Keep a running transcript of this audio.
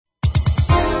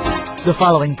The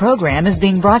following program is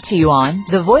being brought to you on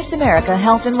the Voice America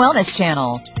Health and Wellness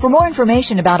channel. For more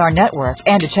information about our network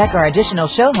and to check our additional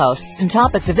show hosts and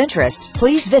topics of interest,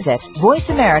 please visit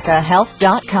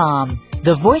voiceamericahealth.com.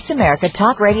 The Voice America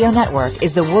Talk Radio Network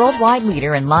is the worldwide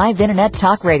leader in live Internet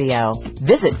talk radio.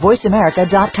 Visit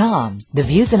voiceamerica.com. The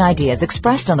views and ideas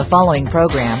expressed on the following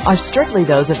program are strictly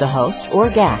those of the host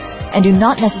or guests and do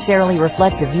not necessarily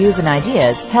reflect the views and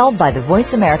ideas held by the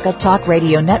Voice America Talk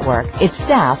Radio Network, its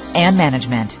staff, and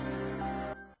management.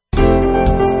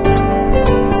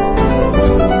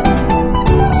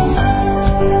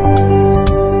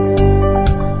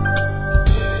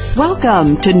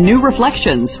 Welcome to New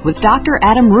Reflections with Dr.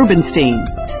 Adam Rubenstein.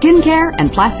 Skincare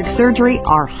and plastic surgery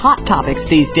are hot topics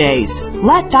these days.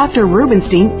 Let Dr.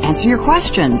 Rubenstein answer your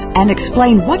questions and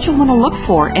explain what you'll want to look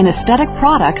for in aesthetic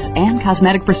products and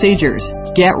cosmetic procedures.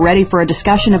 Get ready for a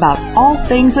discussion about all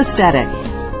things aesthetic.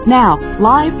 Now,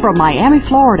 live from Miami,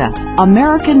 Florida,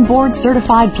 American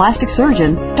board-certified plastic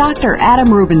surgeon, Dr.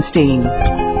 Adam Rubenstein.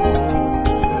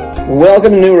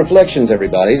 Welcome to New Reflections,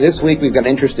 everybody. This week we've got an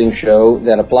interesting show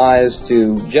that applies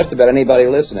to just about anybody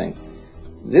listening.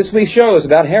 This week's show is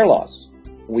about hair loss.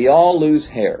 We all lose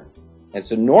hair.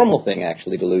 It's a normal thing,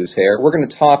 actually, to lose hair. We're going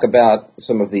to talk about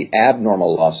some of the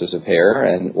abnormal losses of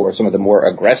hair or some of the more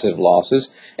aggressive losses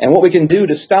and what we can do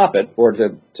to stop it or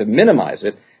to minimize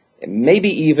it, and maybe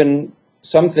even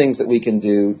some things that we can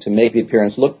do to make the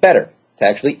appearance look better, to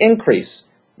actually increase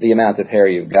the amount of hair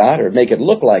you've got or make it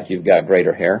look like you've got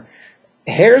greater hair.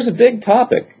 Hair is a big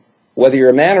topic. Whether you're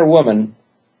a man or woman,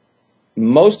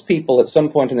 most people at some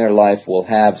point in their life will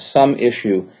have some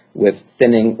issue with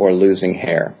thinning or losing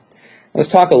hair. Let's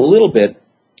talk a little bit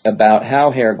about how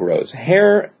hair grows.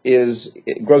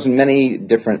 It grows in many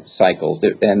different cycles,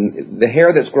 and the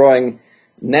hair that's growing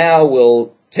now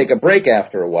will take a break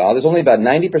after a while. There's only about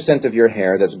 90% of your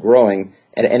hair that's growing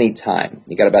at any time.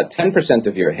 You got about 10%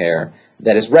 of your hair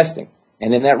that is resting.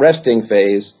 And in that resting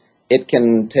phase, it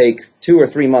can take 2 or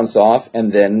 3 months off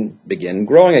and then begin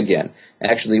growing again.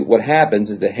 Actually, what happens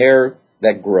is the hair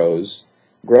that grows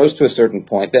to a certain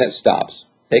point, then it stops,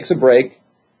 takes a break,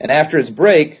 and after its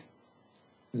break,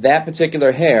 that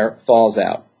particular hair falls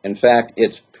out. In fact,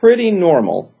 it's pretty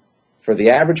normal for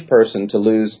the average person to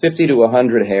lose 50 to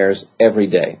 100 hairs every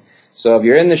day. So if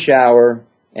you're in the shower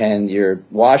and you're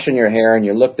washing your hair and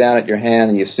you look down at your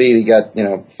hand and you see you got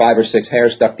 5 or 6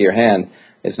 hairs stuck to your hand,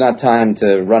 it's not time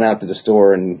to run out to the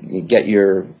store and get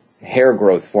your hair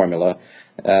growth formula,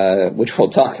 which we'll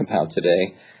talk about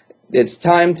today. It's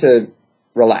time to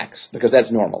relax because that's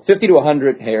normal. 50 to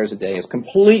 100 hairs a day is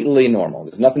completely normal.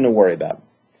 There's nothing to worry about.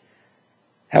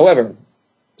 However,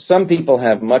 some people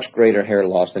have much greater hair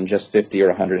loss than just 50 or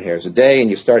 100 hairs a day, and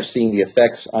you start seeing the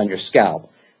effects on your scalp.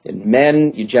 In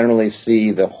men, you generally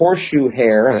see the horseshoe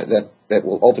hair that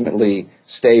will ultimately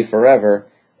stay forever.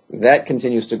 That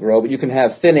continues to grow, but you can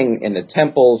have thinning in the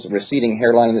temples, receding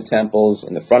hairline in the temples,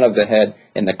 in the front of the head,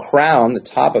 in the crown, the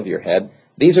top of your head.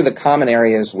 These are the common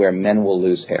areas where men will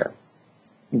lose hair.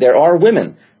 There are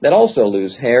women that also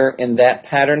lose hair in that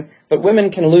pattern, but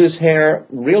women can lose hair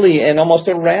really in almost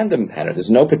a random pattern. There's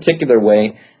no particular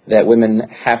way that women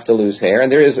have to lose hair, and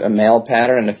there is a male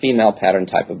pattern and a female pattern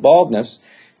type of baldness.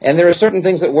 And there are certain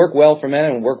things that work well for men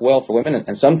and work well for women,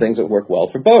 and some things that work well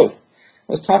for both.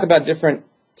 Let's talk about different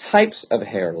types of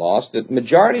hair loss. The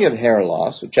majority of hair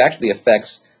loss, which actually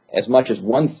affects as much as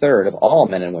 1/3 of all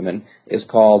men and women, is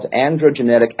called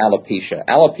androgenetic alopecia.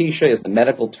 Alopecia is the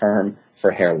medical term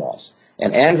for hair loss.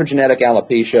 And androgenetic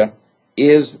alopecia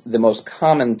is the most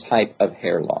common type of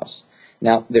hair loss.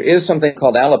 Now, there is something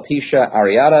called alopecia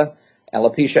areata.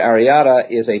 Alopecia areata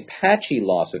is a patchy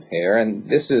loss of hair, and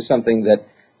this is something that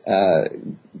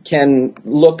can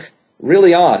look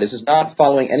really odd. This is not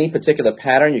following any particular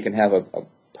pattern. You can have a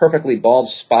perfectly bald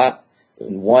spot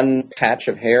in one patch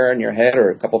of hair in your head or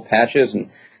a couple patches, and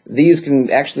these can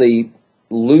actually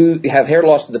have hair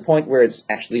loss to the point where it's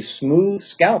actually smooth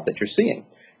scalp that you're seeing,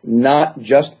 not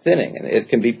just thinning, and it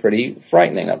can be pretty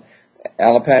frightening.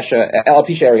 Alopecia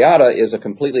areata is a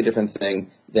completely different thing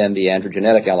than the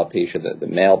androgenetic alopecia, the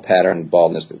male pattern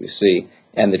baldness that we see,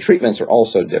 and the treatments are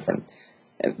also different.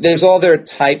 There's other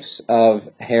types of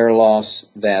hair loss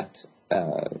that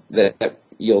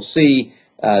you'll see.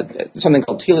 Something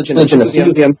called telogen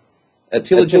effluvium.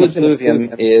 Telogen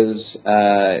effluvium is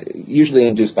usually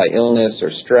induced by illness or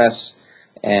stress,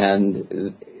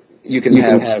 and you can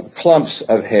have clumps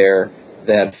of hair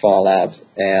that fall out,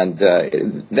 and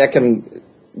that can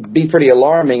be pretty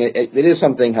alarming. It is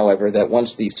something, however, that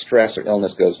once the stress or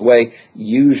illness goes away,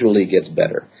 usually gets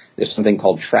better. There's something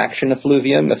called traction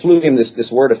effluvium. Effluvium,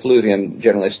 this word effluvium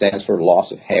generally stands for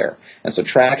loss of hair. And so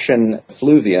traction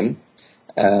effluvium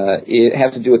It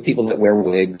has to do with people that wear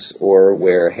wigs or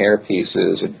wear hair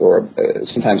pieces, or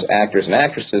sometimes actors and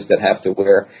actresses that have to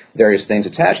wear various things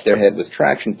attached to their head with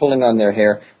traction pulling on their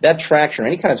hair. That traction, or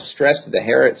any kind of stress to the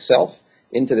hair itself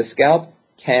into the scalp,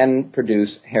 can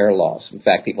produce hair loss. In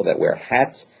fact, people that wear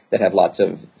hats that have lots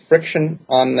of friction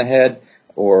on the head,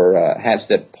 or hats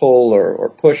that pull or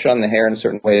push on the hair in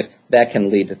certain ways, that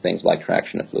can lead to things like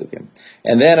traction effluvium.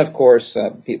 And then, of course,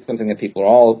 something that people are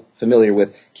all familiar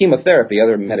with, chemotherapy,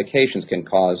 other medications can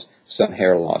cause some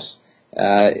hair loss.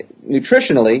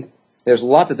 Nutritionally, there's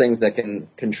lots of things that can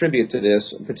contribute to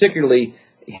this, particularly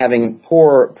having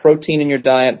poor protein in your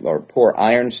diet or poor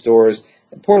iron stores.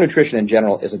 Poor nutrition in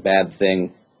general is a bad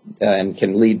thing and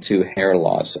can lead to hair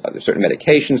loss. There's certain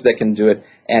medications that can do it,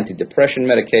 antidepressant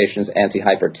medications,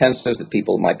 antihypertensives that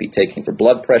people might be taking for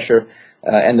blood pressure.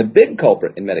 And the big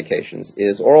culprit in medications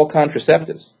is oral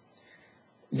contraceptives.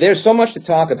 There's so much to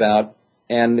talk about,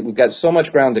 and we've got so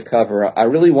much ground to cover. I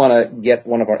really want to get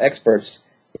one of our experts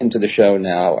into the show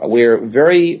now. We're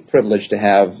very privileged to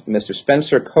have Mr.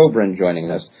 Spencer Coburn joining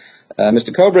us.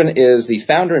 Mr. Coburn is the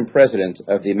founder and president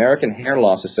of the American Hair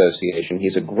Loss Association.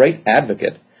 He's a great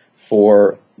advocate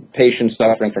for patients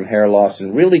suffering from hair loss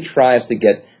and really tries to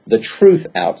get the truth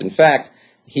out. In fact,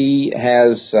 he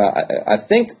has, I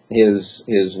think his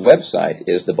website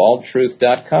is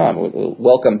thebaldtruth.com.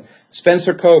 Welcome,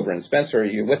 Spencer Coburn. Spencer, are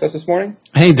you with us this morning?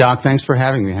 Hey, Doc. Thanks for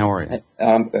having me. How are you?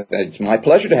 It's my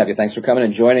pleasure to have you. Thanks for coming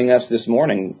and joining us this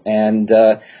morning. And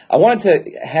I wanted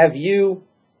to have you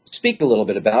speak a little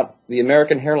bit about the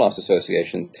American Hair Loss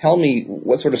Association. Tell me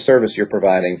what sort of service you're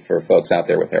providing for folks out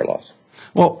there with hair loss.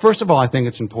 Well, first of all, I think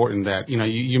it's important that,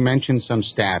 you mentioned some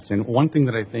stats, and one thing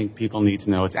that I think people need to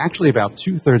know, it's actually about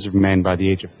 2/3 of men by the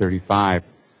age of 35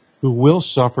 who will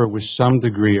suffer with some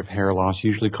degree of hair loss,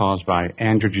 usually caused by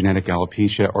androgenetic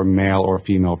alopecia or male or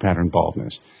female pattern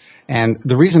baldness. And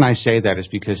the reason I say that is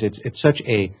because it's such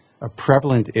a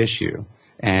prevalent issue.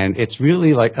 And it's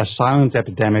really like a silent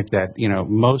epidemic that,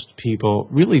 most people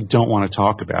really don't want to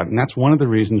talk about. And that's one of the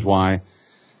reasons why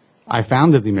I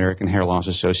founded the American Hair Loss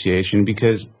Association,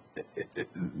 because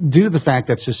due to the fact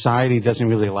that society doesn't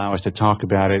really allow us to talk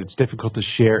about it, it's difficult to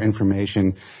share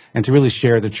information and to really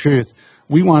share the truth.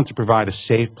 We want to provide a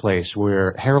safe place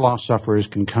where hair loss sufferers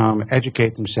can come,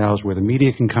 educate themselves, where the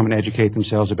media can come and educate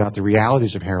themselves about the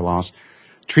realities of hair loss,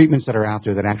 treatments that are out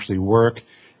there that actually work,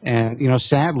 and,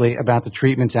 sadly, about the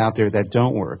treatments out there that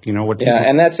don't work.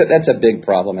 And that's a big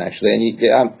problem, actually.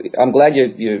 And I'm glad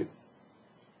you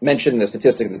mentioned the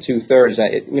statistic of the 2/3.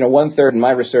 1/3 in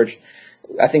my research,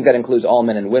 I think that includes all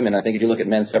men and women. I think if you look at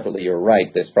men separately, you're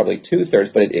right. There's probably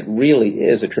 2/3, but it really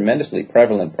is a tremendously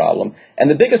prevalent problem.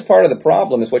 And the biggest part of the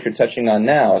problem is what you're touching on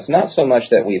now. It's not so much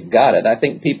that we've got it. I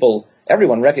think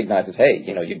everyone recognizes, hey,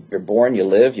 you're born, you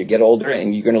live, you get older,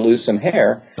 and you're going to lose some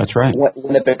hair. That's right.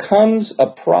 When it becomes a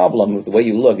problem with the way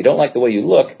you look, you don't like the way you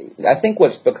look, I think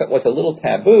what's a little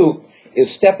taboo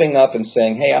is stepping up and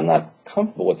saying, hey, I'm not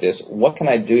comfortable with this. What can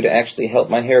I do to actually help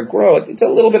my hair grow? It's a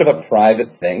little bit of a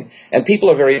private thing, and people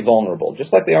are very vulnerable,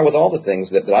 just like they are with all the things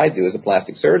that I do as a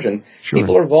plastic surgeon. Sure.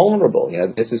 People are vulnerable.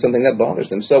 This is something that bothers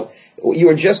them. So you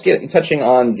were just touching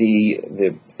on the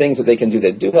things that they can do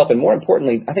that do help, and more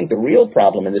importantly, I think the real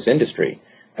problem in this industry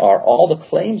are all the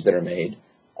claims that are made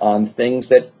on things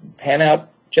that pan out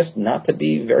just not to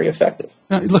be very effective.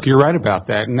 Look, you're right about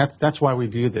that, and that's why we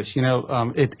do this.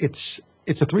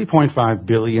 It's a $3.5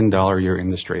 billion a year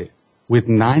industry, with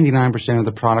 99% of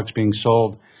the products being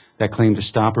sold that claim to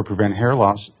stop or prevent hair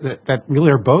loss that really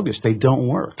are bogus. They don't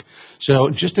work. So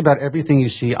just about everything you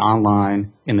see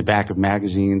online, in the back of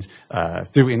magazines,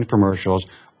 through infomercials,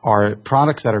 are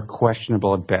products that are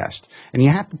questionable at best. And you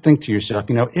have to think to yourself,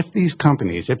 if these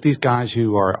companies, if these guys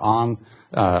who are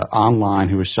online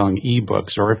who are selling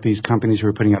ebooks, or if these companies who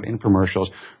are putting out infomercials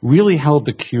really held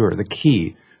the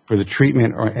key for the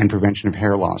treatment and prevention of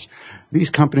hair loss, these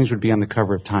companies would be on the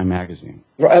cover of Time magazine.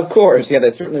 Of course, yeah,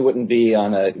 they certainly wouldn't be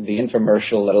on the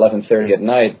infomercial at 11:30 at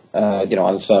night,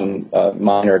 on some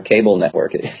minor cable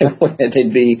network.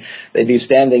 They'd be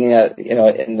standing on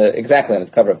the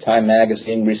cover of Time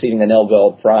magazine, receiving the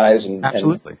Nobel Prize,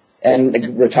 Absolutely.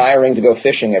 And retiring to go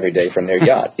fishing every day from their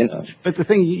yacht. But the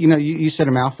thing, you said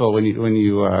a mouthful when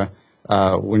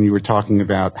you were talking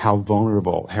about how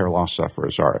vulnerable hair loss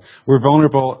sufferers are. We're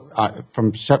vulnerable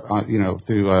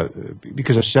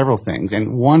because of several things,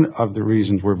 and one of the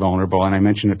reasons we're vulnerable, and I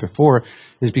mentioned it before,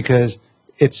 is because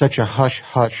it's such a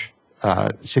hush-hush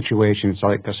situation. It's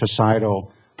like a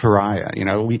societal pariah.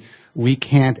 We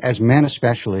can't, as men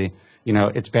especially,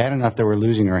 It's bad enough that we're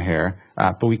losing our hair,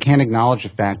 but we can't acknowledge the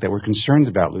fact that we're concerned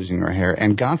about losing our hair.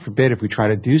 And God forbid if we try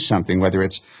to do something, whether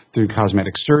it's through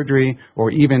cosmetic surgery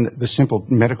or even the simple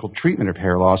medical treatment of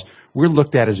hair loss, we're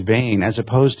looked at as vain as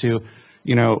opposed to,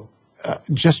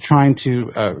 just trying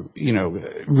to,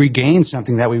 regain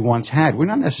something that we once had. We're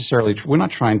not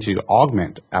trying to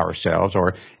augment ourselves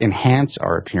or enhance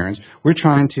our appearance. We're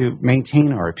trying to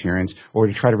maintain our appearance or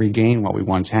to try to regain what we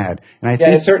once had. And I think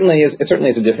it certainly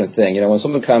is a different thing. When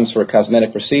someone comes for a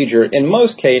cosmetic procedure, in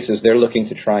most cases, they're looking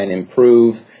to try and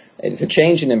to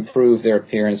change and improve their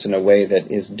appearance in a way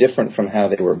that is different from how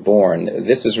they were born.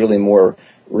 This is really more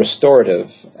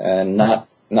restorative and not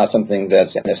something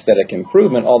that's an aesthetic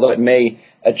improvement, although it may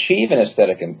achieve an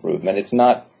aesthetic improvement. That's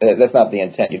not the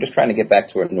intent. You're just trying to get back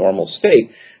to a normal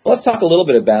state. Well, let's talk a little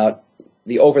bit about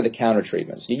the over-the-counter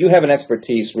treatments. You have an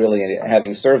expertise, really,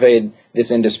 having surveyed this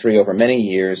industry over many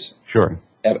years. Sure.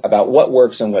 About what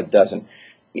works and what doesn't.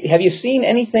 Have you seen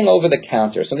anything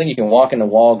over-the-counter, something you can walk into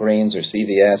Walgreens or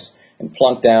CVS and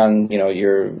plunk down,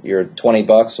 your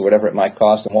 $20 or whatever it might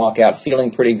cost and walk out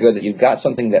feeling pretty good that you've got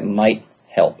something that might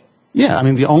help? Yeah,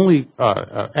 the only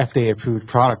FDA-approved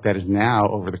product that is now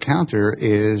over-the-counter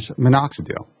is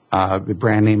minoxidil. The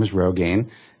brand name is Rogaine,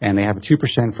 and they have a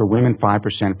 2% for women,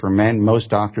 5% for men. Most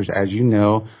doctors, as you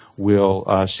know,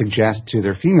 will suggest to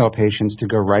their female patients to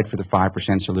go right for the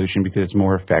 5% solution because it's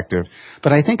more effective.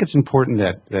 But I think it's important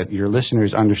that your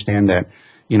listeners understand that,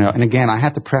 and again, I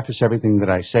have to preface everything that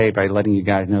I say by letting you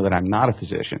guys know that I'm not a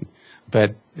physician.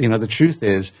 But, the truth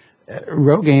is,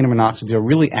 Rogaine and minoxidil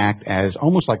really act as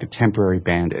almost like a temporary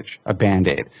bandage, a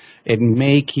Band-Aid. It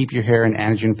may keep your hair in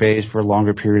anagen phase for a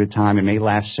longer period of time. It may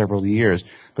last several years.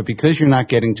 But because you're not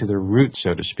getting to the root,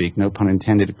 so to speak, no pun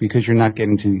intended, because you're not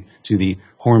getting to the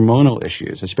hormonal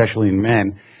issues, especially in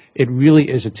men, it really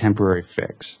is a temporary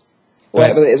fix.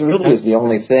 Well, but it really is the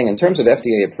only thing. In terms of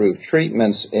FDA-approved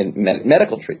treatments, in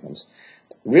medical treatments,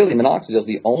 really minoxidil is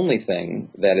the only thing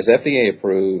that is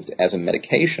FDA-approved as a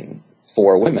medication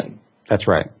for women. That's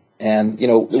right. And, we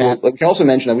can also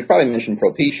mention, we probably mentioned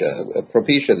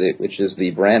Propecia, which is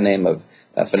the brand name of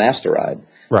finasteride.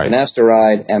 Right.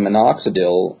 Finasteride and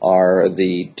minoxidil are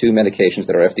the two medications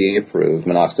that are FDA approved.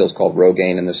 Minoxidil is called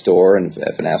Rogaine in the store, and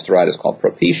finasteride is called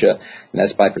Propecia. And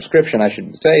that's by prescription. I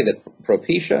should say that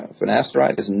Propecia,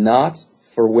 finasteride, is not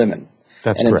for women.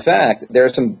 That's and correct. In fact,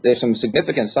 there's some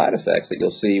significant side effects that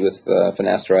you'll see with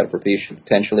finasteride or Propecia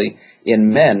potentially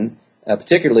in men,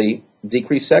 particularly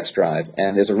decreased sex drive.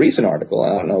 And there's a recent article, I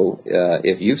don't know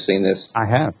if you've seen this. I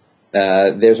have.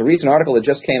 There's a recent article that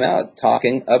just came out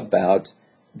talking about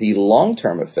the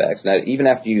long-term effects. Now, even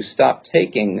after you stop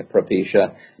taking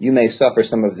Propecia, you may suffer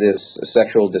some of this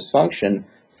sexual dysfunction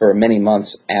for many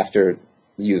months after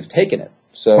you've taken it.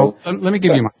 So, let me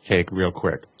give you my take real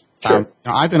quick. Sure.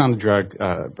 I've been on the drug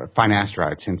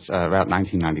finasteride since about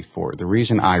 1994. The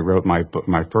reason I wrote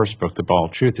my first book, The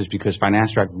Bald Truth, is because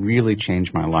finasteride really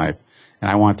changed my life, and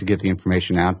I wanted to get the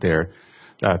information out there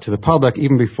to the public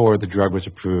even before the drug was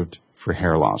approved for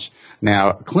hair loss.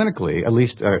 Now, clinically, at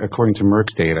least according to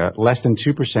Merck's data, less than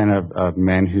 2% of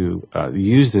men who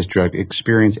use this drug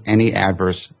experience any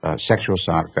adverse sexual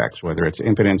side effects, whether it's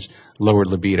impotence, lowered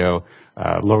libido,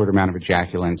 lowered amount of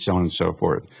ejaculate, so on and so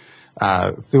forth.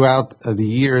 Throughout the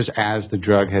years, as the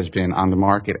drug has been on the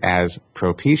market as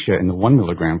Propecia in the 1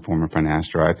 milligram form of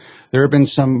finasteride, there have been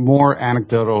some more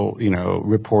anecdotal,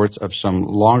 reports of some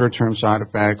longer-term side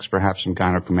effects, perhaps some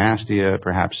gynecomastia,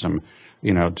 perhaps some,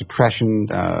 depression,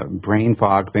 brain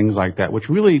fog, things like that, which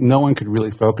really no one could really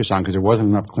focus on because there wasn't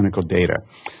enough clinical data.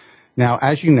 Now,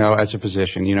 as you know, as a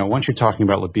physician, once you're talking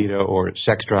about libido or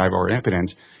sex drive or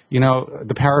impotence,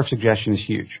 the power of suggestion is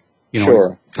huge. Sure.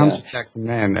 When it comes to sex and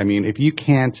men, if you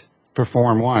can't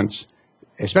perform once,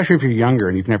 especially if you're younger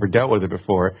and you've never dealt with it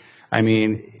before,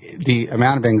 the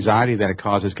amount of anxiety that it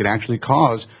causes could actually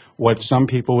cause what some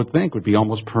people would think would be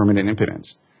almost permanent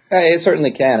impotence. It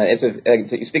certainly can.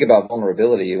 You speak about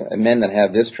vulnerability. Men that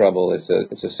have this trouble, it's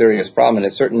a serious problem, and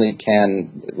it certainly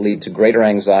can lead to greater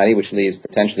anxiety, which leads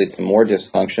potentially to more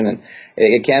dysfunction, and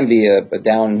it can be a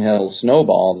downhill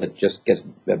snowball that just gets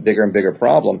a bigger and bigger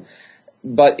problem.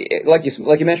 But like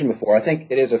you mentioned before, I think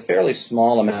it is a fairly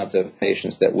small amount of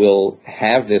patients that will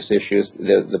have this issue.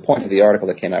 The point of the article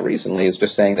that came out recently is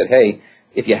just saying that, hey,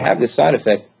 if you have this side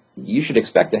effect, you should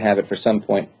expect to have it at some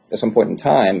point in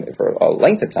time, for a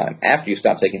length of time, after you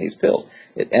stop taking these pills.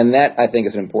 And that, I think,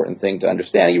 is an important thing to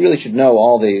understand. You really should know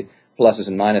all the pluses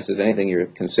and minuses, anything you're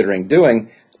considering doing.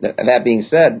 That being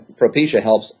said, Propecia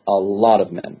helps a lot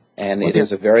of men, and it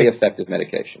is a very effective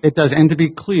medication. It does. And to be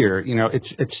clear,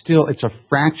 it's a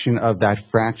fraction of that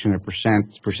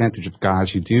percentage of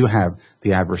guys who do have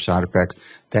the adverse side effects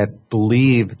that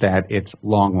believe that it's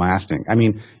long lasting. I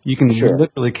mean, you can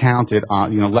literally count it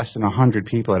on, less than 100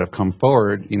 people that have come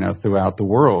forward, throughout the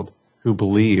world who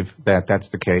believe that that's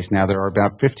the case. Now, there are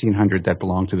about 1,500 that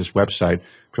belong to this website,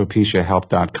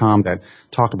 propeciahelp.com, that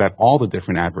talk about all the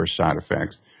different adverse side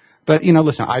effects. But,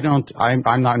 listen,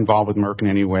 I'm not involved with Merck in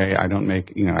any way. I don't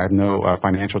make, I have no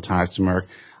financial ties to Merck.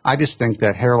 I just think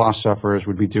that hair loss sufferers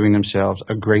would be doing themselves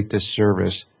a great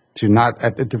disservice to not,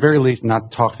 at the very least,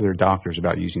 not talk to their doctors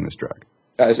about using this drug.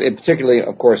 Particularly,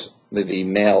 of course, the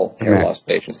male hair loss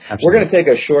patients. Absolutely. We're going to take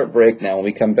a short break now. When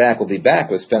we come back, we'll be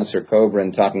back with Spencer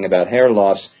Coburn talking about hair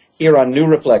loss here on New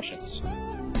Reflections.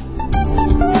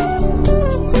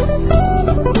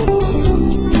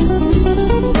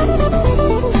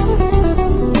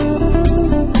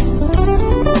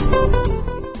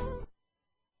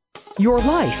 Your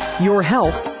life, your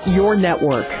health, your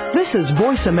network. This is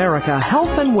Voice America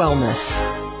Health and Wellness.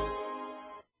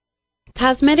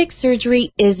 Cosmetic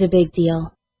surgery is a big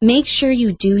deal. Make sure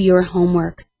you do your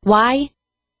homework. Why?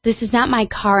 This is not my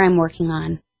car I'm working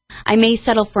on. I may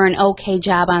settle for an okay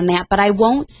job on that, but I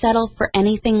won't settle for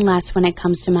anything less when it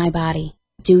comes to my body.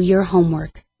 Do your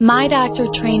homework. My doctor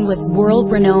trained with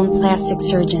world-renowned plastic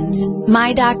surgeons.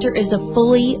 My doctor is a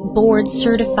fully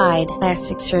board-certified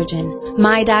plastic surgeon.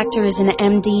 My doctor is an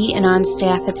MD and on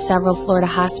staff at several Florida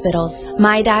hospitals.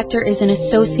 My doctor is an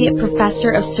associate professor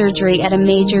of surgery at a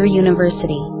major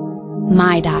university.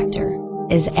 My doctor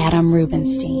is Adam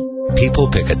Rubenstein. People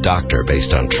pick a doctor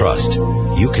based on trust.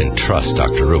 You can trust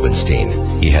Dr.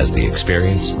 Rubenstein. He has the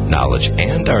experience, knowledge,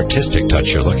 and artistic touch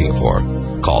you're looking for.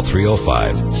 Call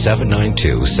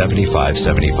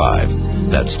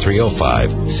 305-792-7575. That's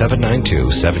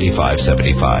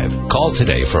 305-792-7575. Call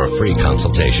today for a free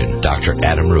consultation. Dr.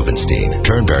 Adam Rubenstein,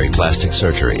 Turnberry Plastic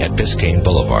Surgery at Biscayne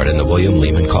Boulevard in the William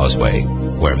Lehman Causeway,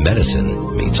 where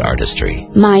medicine meets artistry.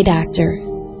 My doctor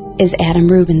is Adam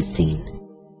Rubenstein.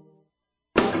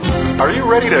 Are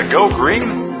you ready to go green?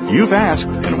 You've asked,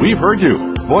 and we've heard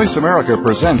you. Voice America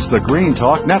presents the Green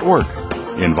Talk Network.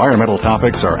 Environmental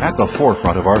topics are at the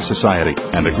forefront of our society,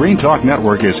 and the Green Talk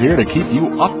Network is here to keep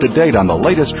you up to date on the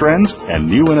latest trends and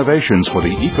new innovations for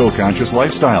the eco-conscious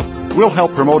lifestyle. We'll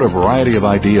help promote a variety of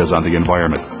ideas on the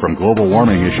environment, from global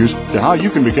warming issues to how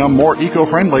you can become more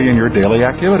eco-friendly in your daily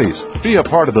activities. Be a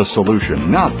part of the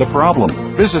solution, not the problem.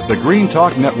 Visit the Green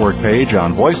Talk Network page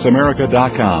on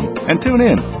voiceamerica.com and tune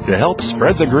in to help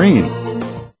spread the green.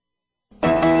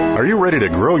 Are you ready to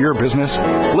grow your business?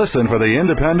 Listen for the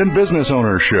Independent Business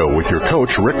Owners Show with your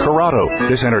coach, Rick Corrado.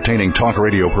 This entertaining talk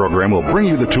radio program will bring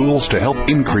you the tools to help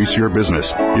increase your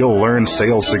business. You'll learn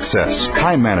sales success,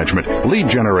 time management, lead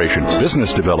generation,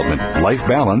 business development, life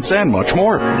balance, and much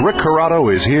more. Rick Corrado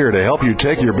is here to help you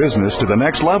take your business to the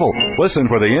next level. Listen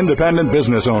for the Independent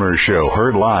Business Owners Show,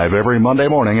 heard live every Monday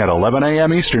morning at 11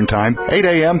 a.m. Eastern Time, 8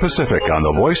 a.m. Pacific on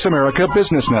the Voice America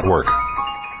Business Network.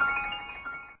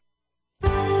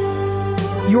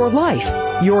 Your life,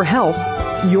 your health,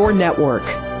 your network.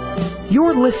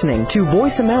 You're listening to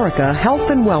Voice America Health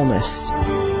and Wellness.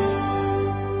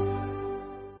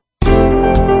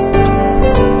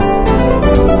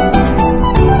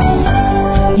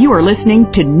 You are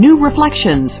listening to New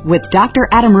Reflections with Dr.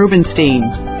 Adam Rubenstein.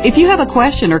 If you have a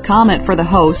question or comment for the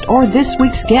host or this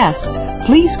week's guests,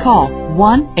 please call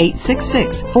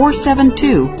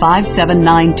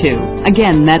 1-866-472-5792.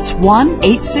 Again, that's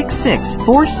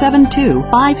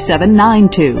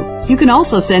 1-866-472-5792. You can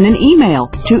also send an email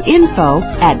to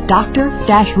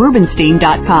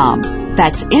info@dr-rubenstein.com.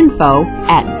 That's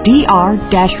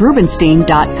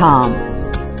info@dr-rubenstein.com.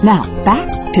 Now,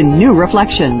 back to New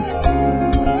Reflections.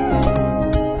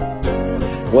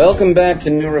 Welcome back to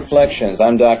New Reflections.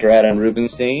 I'm Dr. Adam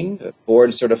Rubenstein, a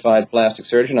board-certified plastic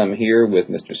surgeon. I'm here with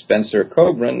Mr. Spencer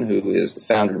Coburn, who is the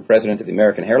founder and president of the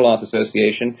American Hair Loss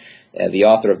Association, the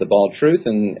author of The Bald Truth,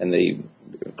 and the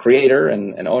creator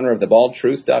and owner of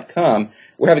thebaldtruth.com.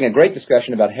 We're having a great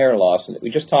discussion about hair loss. We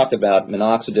just talked about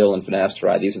minoxidil and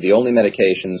finasteride. These are the only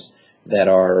medications that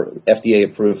are FDA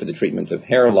approved for the treatment of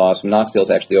hair loss. Minoxidil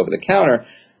is actually over-the-counter.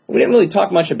 We didn't really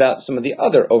talk much about some of the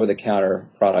other over-the-counter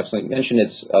products. Like you mentioned,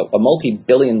 it's a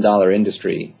multi-billion-dollar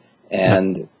industry,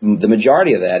 and the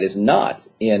majority of that is not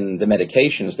in the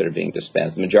medications that are being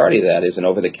dispensed. The majority of that is in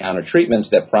over-the-counter treatments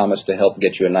that promise to help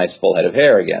get you a nice full head of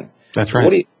hair again. That's right. What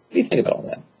do you think about all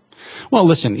that? Well,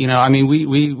 listen,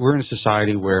 we're in a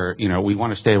society where, we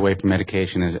want to stay away from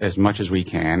medication as much as we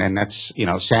can. And that's,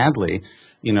 sadly,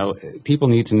 people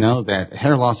need to know that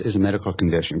hair loss is a medical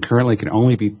condition. Currently, can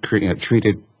only be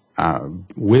treated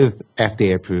with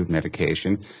FDA-approved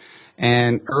medication.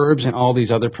 And herbs and all these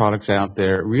other products out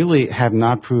there really have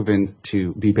not proven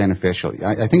to be beneficial.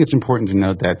 I think it's important to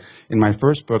note that in my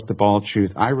first book, The Bald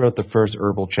Truth, I wrote the first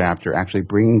herbal chapter actually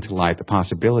bringing to light the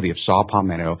possibility of saw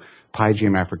palmetto,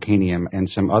 Pygeum africanum, and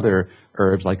some other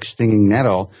herbs like stinging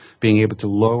nettle being able to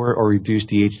lower or reduce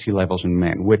DHT levels in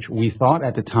men, which we thought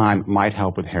at the time might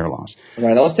help with hair loss. All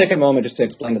right, now let's take a moment just to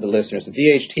explain to the listeners. The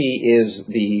DHT is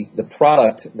the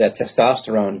product that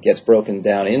testosterone gets broken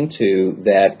down into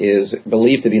that is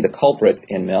believed to be the culprit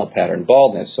in male pattern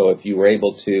baldness. So if you were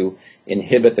able to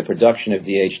inhibit the production of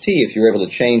DHT, if you were able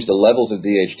to change the levels of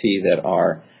DHT that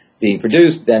are being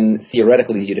produced, then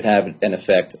theoretically you'd have an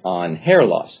effect on hair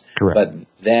loss. Correct. But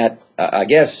that, I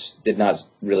guess, did not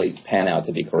really pan out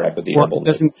to be correct with the herbal.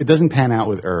 It doesn't pan out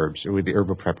with herbs or with the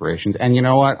herbal preparations. And you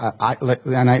know what?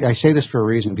 I say this for a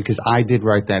reason, because I did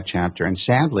write that chapter. And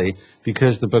sadly,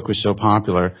 because the book was so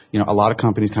popular, a lot of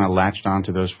companies kind of latched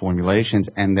onto those formulations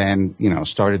and then,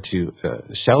 started to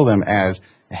sell them as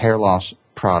hair loss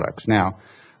products. Now,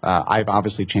 I've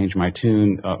obviously changed my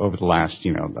tune over the last,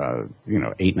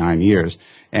 8-9 years.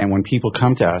 And when people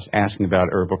come to us asking about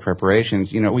herbal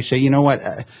preparations, we say,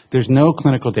 there's no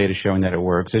clinical data showing that it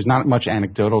works. There's not much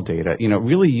anecdotal data.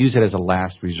 Really use it as a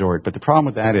last resort. But the problem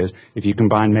with that is if you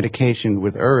combine medication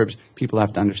with herbs, people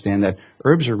have to understand that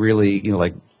herbs are really,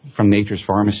 like from nature's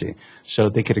pharmacy. So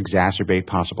they could exacerbate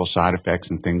possible side effects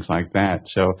and things like that.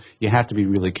 So you have to be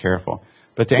really careful.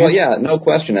 Well, yeah, no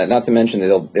question. Not to mention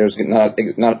that there's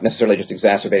not necessarily just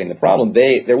exacerbating the problem.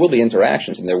 There will be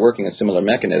interactions, and they're working in similar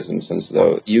mechanisms, and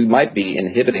so you might be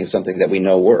inhibiting something that we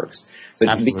know works. So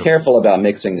Absolutely. Be careful about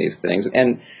mixing these things.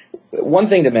 And one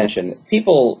thing to mention,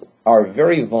 people are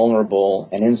very vulnerable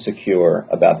and insecure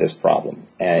about this problem.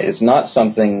 And it's not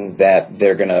something that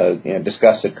they're going to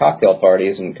discuss at cocktail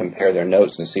parties and compare their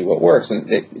notes and see what works. And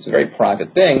it's a very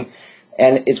private thing.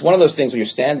 And it's one of those things where you're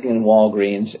standing in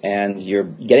Walgreens and you're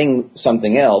getting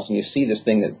something else, and you see this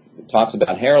thing that talks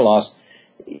about hair loss.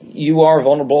 You are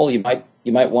vulnerable. You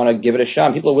might want to give it a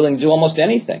shot. People are willing to do almost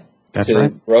anything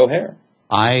to grow hair.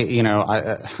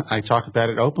 I talk about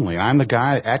it openly. I'm the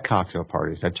guy at cocktail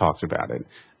parties that talks about it.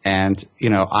 And,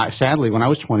 sadly, when I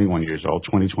was 21 years old,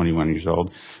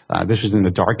 this was in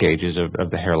the dark ages of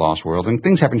the hair loss world, and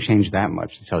things haven't changed that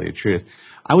much, to tell you the truth.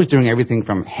 I was doing everything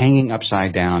from hanging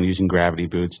upside down using gravity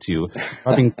boots to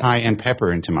rubbing cayenne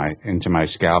pepper into my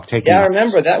scalp. I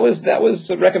remember that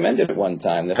was recommended at one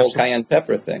time, the whole cayenne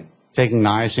pepper thing. Taking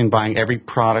niacin, buying every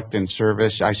product and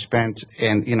service I spent,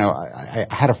 and I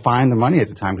had to find the money at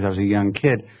the time because I was a young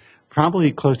kid,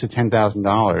 probably close to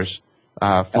 $10,000,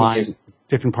 flying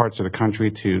different parts of the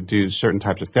country to do certain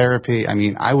types of therapy. I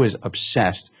mean, I was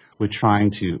obsessed with trying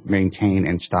to maintain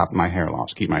and stop my hair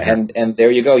loss, keep my hair. And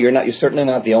there you go. You're certainly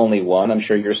not the only one. I'm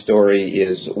sure your story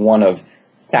is one of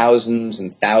thousands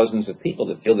and thousands of people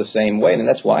that feel the same way, and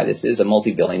that's why this is a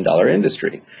multi-billion-dollar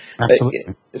industry.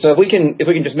 Absolutely. So if we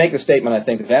can just make the statement, I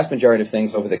think the vast majority of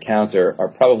things over the counter are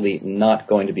probably not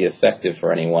going to be effective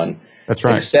for anyone. That's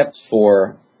right. Except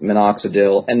for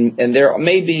minoxidil, and there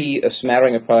may be a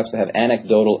smattering of products that have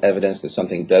anecdotal evidence that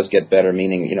something does get better,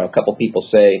 meaning, a couple people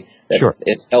say that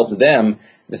it's helped them.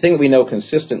 The thing that we know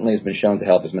consistently has been shown to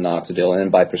help is minoxidil, and then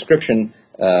by prescription,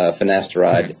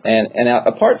 finasteride. And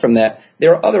apart from that,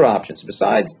 there are other options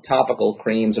besides topical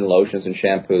creams and lotions and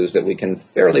shampoos that we can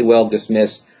fairly well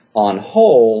dismiss on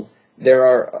whole. There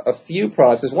are a few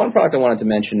products. There's one product I wanted to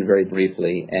mention very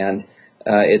briefly, and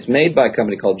it's made by a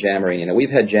company called Jamarine. We've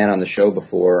had Jan on the show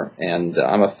before, and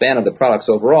I'm a fan of the products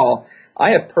overall.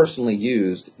 I have personally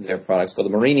used their products called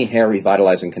the Marini Hair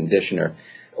Revitalizing Conditioner.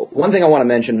 One thing I want to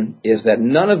mention is that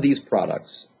none of these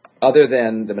products, other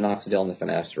than the minoxidil and the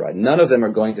finasteride, none of them are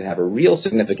going to have a real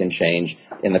significant change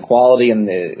in the quality and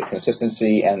the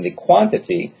consistency and the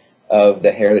quantity of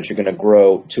the hair that you're going to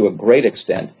grow to a great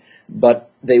extent.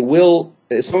 But they will.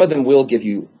 Some of them will give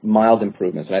you mild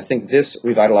improvements, and I think this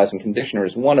revitalizing conditioner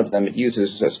is one of them. It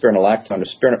uses spironolactone,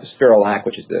 Spirolac,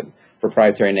 which is the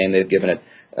proprietary name they've given it,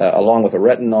 along with a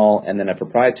retinol, and then a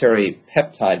proprietary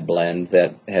peptide blend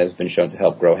that has been shown to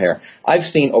help grow hair. I've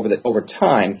seen over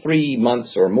time, 3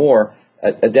 months or more,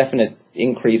 a definite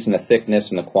increase in the thickness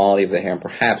and the quality of the hair, and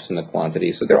perhaps in the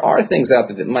quantity. So there are things out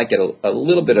there that might get a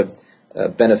little bit of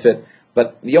benefit,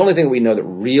 but the only thing we know that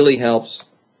really helps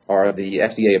are the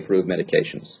FDA-approved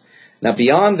medications. Now,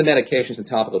 beyond the medications and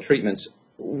topical treatments,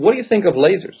 what do you think of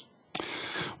lasers?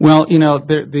 Well,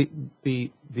 the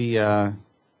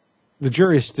the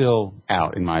jury is still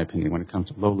out, in my opinion, when it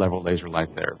comes to low-level laser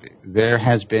light therapy. There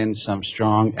has been some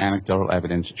strong anecdotal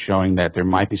evidence showing that there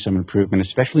might be some improvement,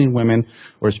 especially in women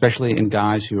or especially in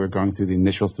guys who are going through the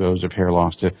initial throes of hair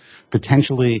loss, to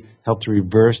potentially help to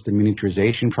reverse the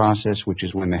miniaturization process, which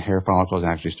is when the hair follicles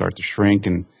actually start to shrink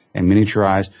and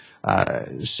miniaturize.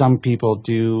 Some people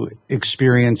do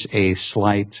experience a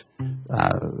slight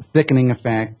thickening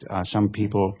effect. Some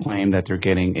people claim that they're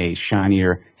getting a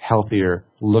shinier, healthier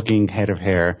looking head of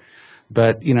hair.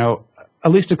 But,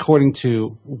 at least according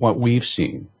to what we've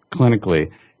seen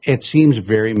clinically, it seems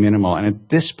very minimal. And at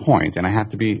this point, and I have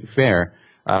to be fair,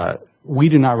 we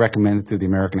do not recommend it through the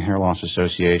American Hair Loss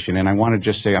Association. And I want to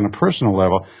just say on a personal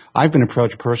level, I've been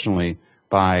approached personally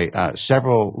by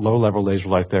several low-level laser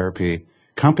light therapy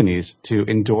companies to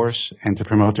endorse and to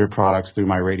promote their products through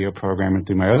my radio program and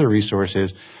through my other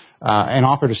resources, and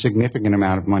offered a significant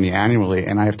amount of money annually.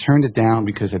 And I have turned it down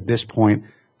because at this point,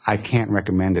 I can't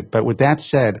recommend it. But with that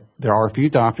said, there are a few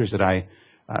doctors that I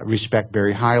respect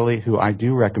very highly who I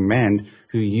do recommend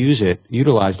who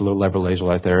utilize low-level laser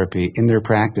light therapy in their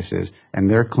practices, and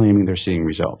they're claiming they're seeing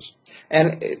results.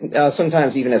 And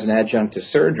sometimes even as an adjunct to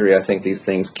surgery, I think these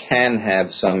things can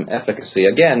have some efficacy.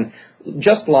 Again,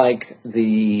 just like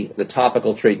the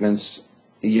topical treatments,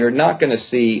 you're not going to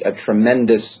see a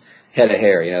tremendous head of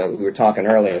hair. We were talking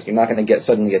earlier, you're not going to get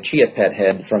suddenly a chia pet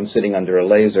head from sitting under a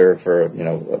laser for,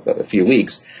 a few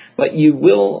weeks. But you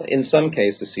will, in some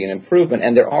cases, see an improvement.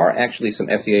 And there are actually some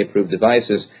FDA-approved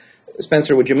devices.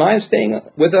 Spencer, would you mind staying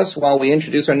with us while we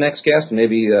introduce our next guest and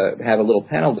maybe have a little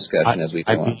panel discussion as we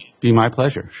go on? Be my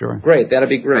pleasure, sure. Great, that'd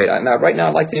be great. Right now,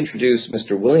 I'd like to introduce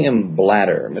Mr. William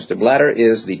Blatter. Mr. Blatter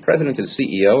is the president and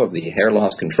CEO of the Hair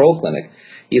Loss Control Clinic.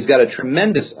 He's got a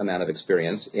tremendous amount of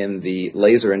experience in the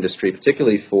laser industry,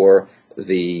 particularly for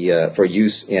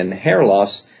use in hair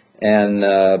loss.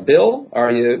 And Bill, are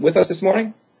you with us this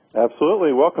morning?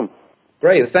 Absolutely, welcome.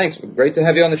 Great, thanks. Great to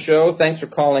have you on the show. Thanks for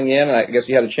calling in. And I guess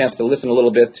you had a chance to listen a little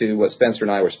bit to what Spencer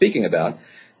and I were speaking about.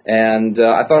 And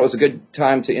I thought it was a good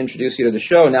time to introduce you to the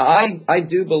show. Now, I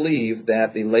do believe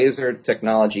that the laser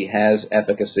technology has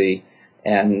efficacy,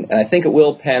 and I think it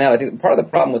will pan out. I think part of the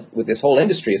problem with this whole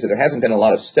industry is that there hasn't been a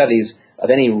lot of studies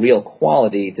of any real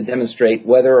quality to demonstrate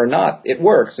whether or not it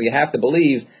works. So you have to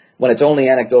believe when it's only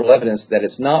anecdotal evidence that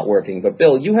it's not working. But,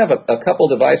 Bill, you have a couple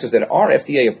devices that are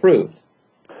FDA approved.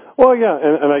 Well, yeah,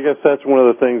 and I guess that's one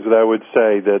of the things that I would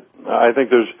say, that I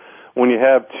think when you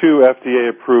have two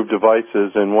FDA-approved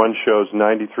devices and one shows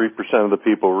 93% of the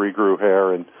people regrew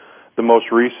hair, and the most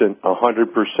recent,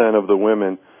 100% of the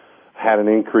women had an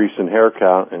increase in hair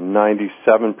count, and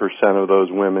 97% of those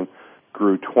women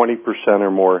grew 20% or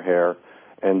more hair,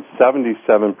 and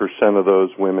 77% of those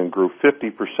women grew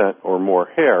 50% or more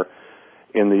hair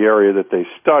in the area that they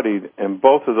studied, and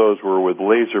both of those were with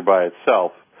laser by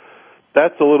itself.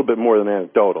 That's a little bit more than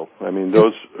anecdotal. I mean,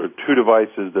 those are two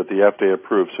devices that the FDA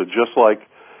approved. So just like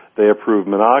they approved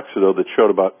minoxidil that showed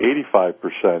about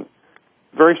 85%,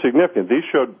 very significant. These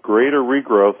showed greater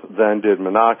regrowth than did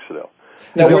minoxidil.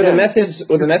 Now, were the methods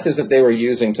that they were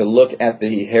using to look at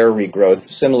the hair regrowth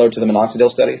similar to the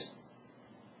minoxidil studies?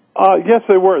 Yes,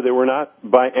 they were. They were not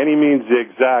by any means the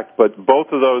exact, but both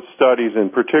of those studies, and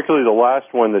particularly the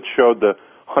last one that showed the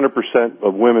 100%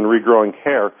 of women regrowing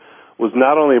hair, was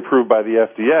not only approved by the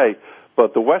FDA,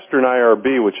 but the Western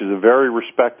IRB, which is a very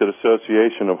respected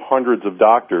association of hundreds of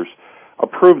doctors,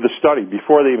 approved the study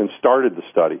before they even started the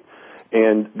study.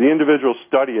 And the individual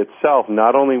study itself,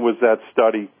 not only was that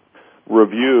study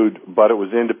reviewed, but it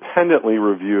was independently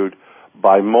reviewed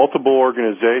by multiple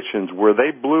organizations where they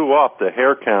blew up the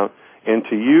hair count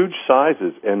into huge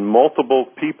sizes, and multiple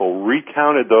people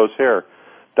recounted those hair,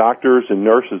 doctors and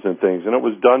nurses and things. And it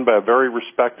was done by a very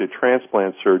respected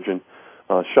transplant surgeon,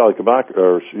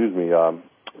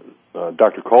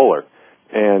 Dr. Kohler.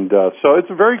 And so it's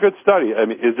a very good study. I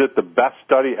mean, is it the best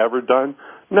study ever done?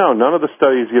 No, none of the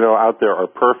studies, out there are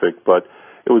perfect, but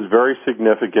it was very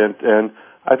significant. And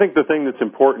I think the thing that's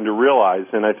important to realize,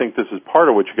 and I think this is part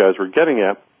of what you guys were getting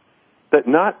at, that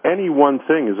not any one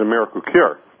thing is a miracle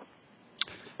cure.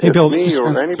 Hey, if Bill, me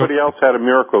or anybody else had a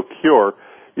miracle cure,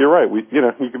 you're right.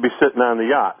 You could be sitting on the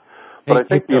yacht. But I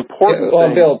think the important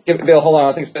thing... Bill, hold on.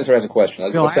 I think Spencer has a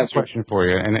question. Bill, I have a question for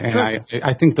you, and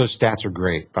I think those stats are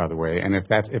great, by the way. And if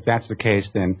that's the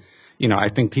case, then I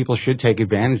think people should take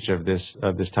advantage of this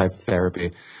type of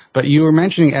therapy. But you were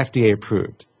mentioning FDA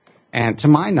approved, and to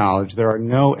my knowledge, there are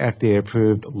no FDA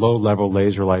approved low-level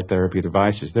laser light therapy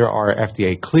devices. There are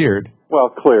FDA cleared. Well,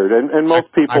 cleared, and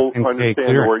most people understand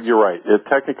the word. You're right.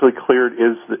 Technically cleared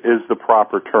is the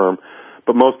proper term.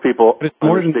 but most people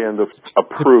understand the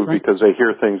approved because they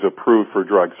hear things approved for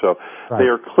drugs. So they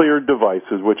are cleared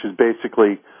devices, which is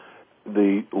basically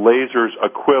the laser's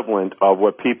equivalent of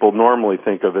what people normally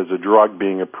think of as a drug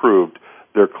being approved.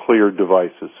 They're cleared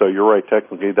devices. So you're right,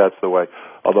 technically that's the way.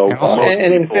 Although,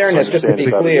 and in fairness, just to be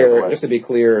clear,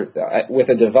 with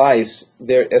a device,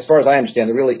 as far as I understand,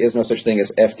 there really is no such thing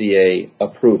as FDA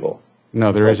approval.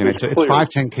 No, there isn't. It's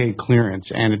 510K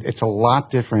clearance, and it's a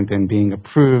lot different than being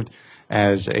approved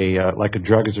as like a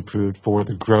drug is approved for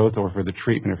the growth or for the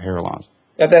treatment of hair loss.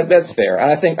 That's fair.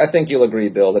 And I think you'll agree,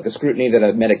 Bill, that the scrutiny that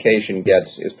a medication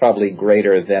gets is probably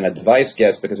greater than a device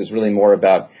gets because it's really more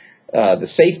about the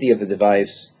safety of the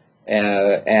device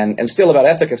and still about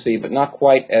efficacy, but not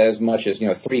quite as much as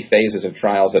 3 phases of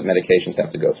trials that medications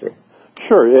have to go through.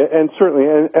 Sure, and certainly,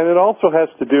 and it also has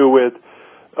to do with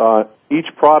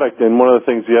each product, and one of the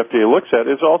things the FDA looks at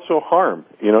is also harm.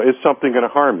 Is something going to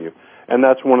harm you? And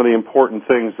that's one of the important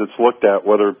things that's looked at,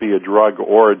 whether it be a drug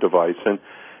or a device. And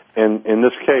in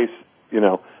this case,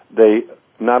 they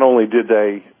not only did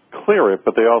they clear it,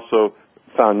 but they also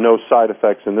found no side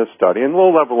effects in this study. And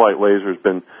low-level light laser has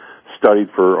been studied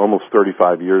for almost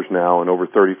 35 years now and over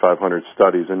 3,500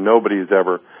 studies, and nobody's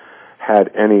ever had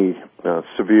any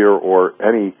severe or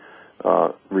any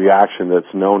reaction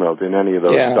that's known of in any of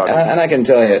those studies. And I can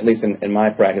tell you, at least in my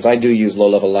practice, I do use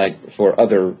low-level light for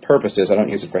other purposes. I don't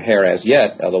use it for hair as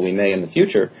yet, although we may in the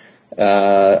future.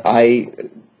 I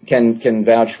can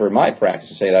vouch for my practice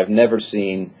to say that I've never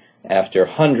seen, after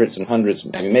hundreds and hundreds,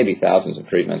 maybe thousands of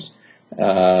treatments,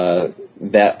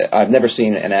 that I've never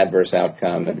seen an adverse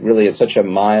outcome. It really is such a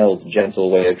mild, gentle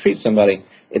way to treat somebody.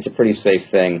 It's a pretty safe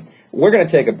thing. We're going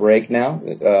to take a break now.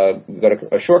 We've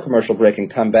got a short commercial break and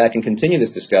come back and continue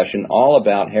this discussion all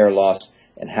about hair loss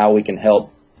and how we can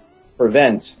help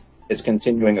prevent its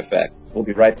continuing effect. We'll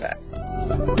be right back.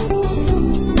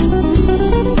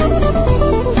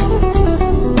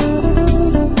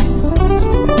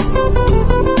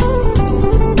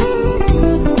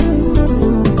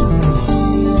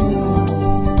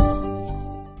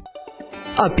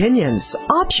 Opinions,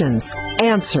 options,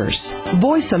 answers.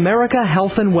 Voice America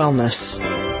Health and Wellness.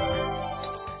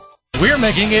 We're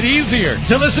making it easier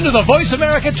to listen to the Voice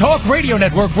America Talk Radio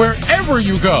Network wherever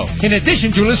you go. In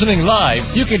addition to listening live,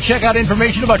 you can check out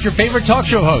information about your favorite talk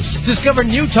show hosts, discover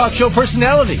new talk show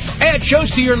personalities, add shows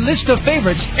to your list of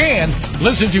favorites, and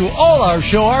listen to all our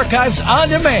show archives on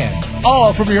demand.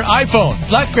 All from your iPhone,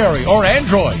 BlackBerry, or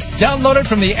Android. Download it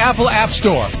from the Apple App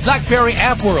Store, BlackBerry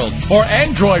App World, or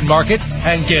Android Market,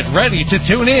 and get ready to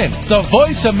tune in. The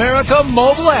Voice America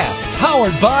mobile app,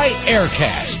 powered by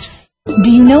Aircast.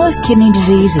 Do you know if kidney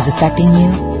disease is affecting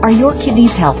you? Are your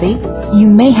kidneys healthy? You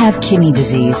may have kidney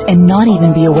disease and not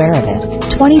even be aware of it.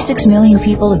 26 million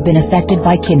people have been affected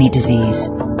by kidney disease.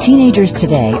 Teenagers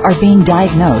today are being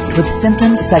diagnosed with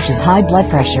symptoms such as high blood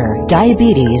pressure,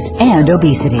 diabetes, and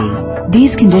obesity.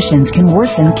 These conditions can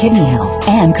worsen kidney health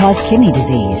and cause kidney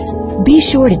disease. Be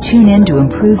sure to tune in to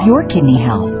improve your kidney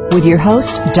health with your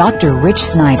host, Dr. Rich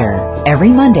Snyder, every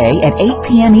Monday at 8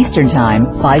 p.m. Eastern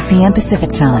Time, 5 p.m.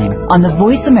 Pacific Time on the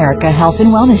Voice America Health and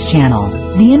Wellness Channel.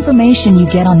 The information you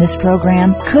get on this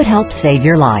program could help save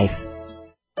your life.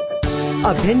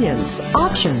 Opinions,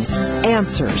 options,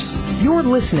 answers. You're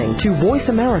listening to Voice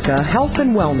America Health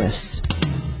and Wellness.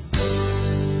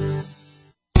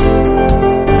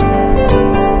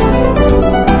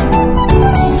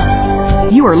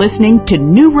 You are listening to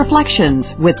New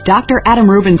Reflections with Dr. Adam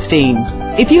Rubenstein.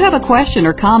 If you have a question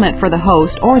or comment for the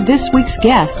host or this week's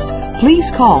guests,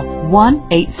 please call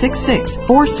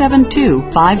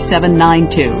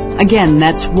 1-866-472-5792. Again,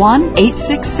 that's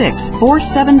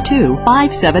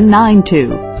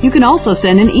 1-866-472-5792. You can also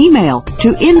send an email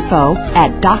to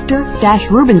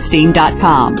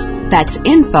info@dr-rubenstein.com. That's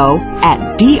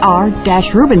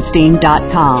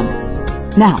info@dr-rubenstein.com.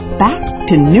 Now, back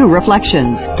to New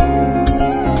Reflections.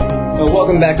 Well,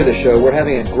 welcome back to the show. We're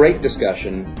having a great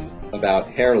discussion about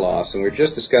hair loss, and we're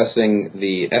just discussing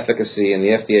the efficacy and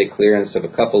the FDA clearance of a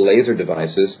couple laser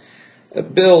devices.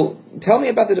 Bill, tell me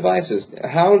about the devices.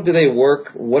 How do they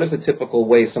work? What is the typical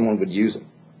way someone would use them?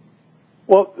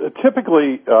 Well,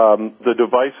 typically the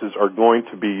devices are going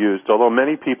to be used, although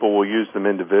many people will use them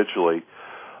individually,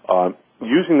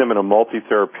 using them in a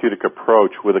multi-therapeutic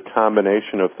approach with a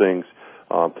combination of things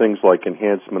like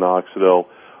enhanced minoxidil,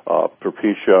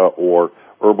 Propecia or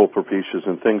herbal Propecias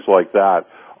and things like that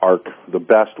are the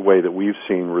best way that we've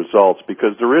seen results,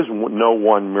 because there is no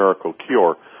one miracle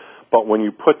cure. But when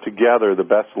you put together the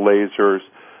best lasers,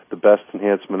 the best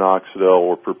enhanced minoxidil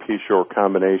or Propecia or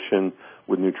combination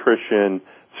with nutrition,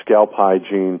 scalp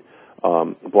hygiene,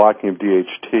 blocking of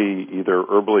DHT, either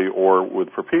herbally or with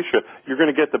Propecia, you're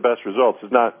going to get the best results.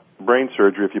 It's not brain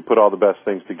surgery. If you put all the best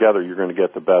things together, you're going to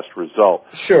get the best result.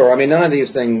 Sure. I mean, none of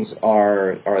these things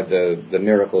are the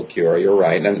miracle cure. You're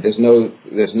right. And there's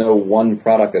no one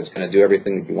product that's going to do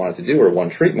everything that you want it to do, or one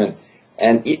treatment.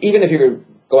 And even if you're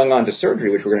going on to surgery,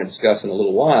 which we're going to discuss in a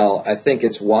little while, I think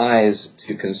it's wise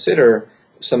to consider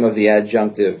some of the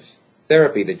adjunctive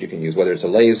therapy that you can use, whether it's a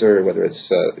laser, whether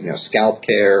it's scalp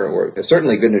care, or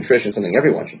certainly good nutrition, something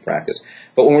everyone should practice.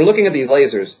 But when we're looking at these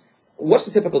lasers, what's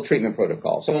the typical treatment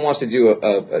protocol? Someone wants to do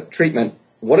a treatment.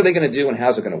 What are they going to do, and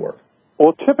how's it going to work?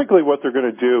 Well, typically what they're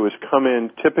going to do is come in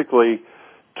typically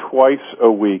twice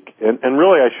a week. And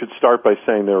really I should start by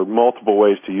saying there are multiple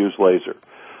ways to use laser.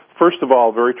 First of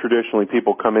all, very traditionally,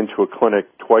 people come into a clinic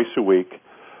twice a week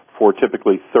for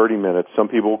typically 30 minutes. Some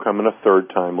people will come in a third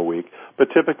time a week, but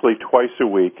typically twice a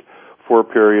week for a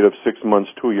period of 6 months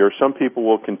to a year. Some people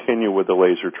will continue with the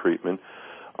laser treatment.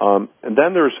 And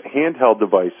then there's handheld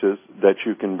devices that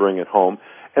you can bring at home,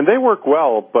 and they work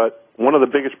well, but one of the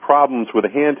biggest problems with the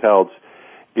handhelds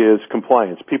is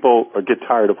compliance. People get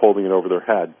tired of holding it over their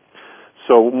head.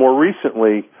 So more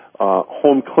recently,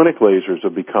 home clinic lasers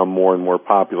have become more and more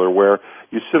popular, where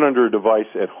you sit under a device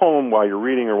at home while you're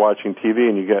reading or watching TV,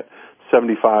 and you get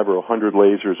 75 or 100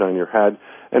 lasers on your head.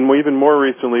 And even more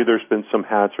recently, there's been some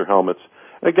hats or helmets.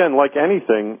 And again, like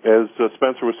anything, as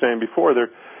Spencer was saying before,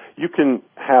 you can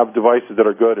have devices that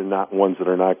are good and not ones that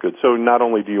are not good. So not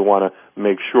only do you want to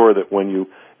make sure that when you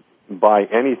buy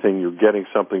anything, you're getting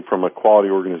something from a quality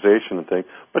organization and thing,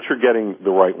 but you're getting the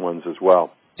right ones as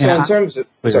well. So in terms of,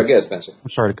 sorry, go ahead, Spencer. I'm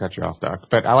sorry to cut you off, Doc,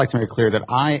 but I like to make it clear that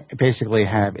I basically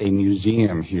have a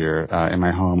museum here in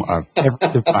my home of every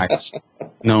device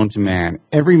known to man.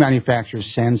 Every manufacturer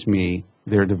sends me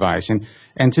their device.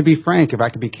 And to be frank, if I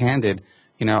could be candid,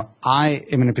 I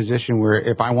am in a position where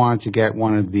if I wanted to get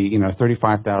one of the,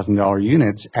 $35,000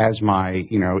 units as my,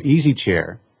 easy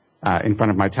chair in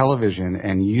front of my television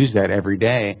and use that every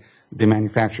day, the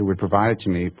manufacturer would provide it to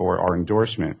me for our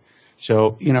endorsement.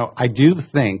 So, I do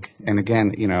think, and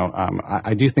again,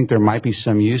 I do think there might be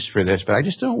some use for this, but I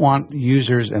just don't want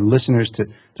users and listeners to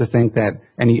think that,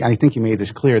 and I think you made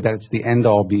this clear, that it's the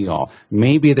end-all, be-all.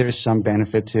 Maybe there's some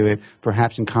benefit to it.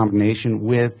 Perhaps in combination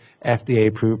with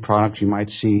FDA-approved products, you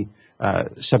might see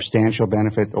substantial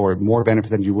benefit or more benefit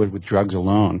than you would with drugs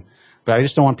alone. But I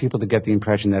just don't want people to get the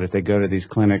impression that if they go to these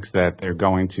clinics that they're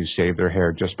going to save their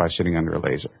hair just by sitting under a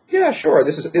laser. Yeah, sure.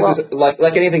 This is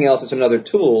like anything else. It's another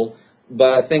tool.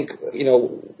 But I think,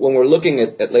 when we're looking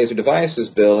at laser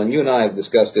devices, Bill, and you and I have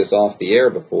discussed this off the air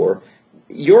before,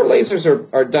 your lasers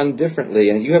are done differently,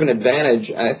 and you have an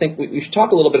advantage. I think we should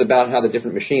talk a little bit about how the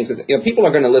different machines, because people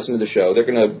are going to listen to the show, they're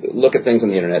going to look at things on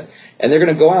the internet, and they're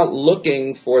going to go out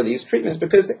looking for these treatments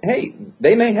because, hey,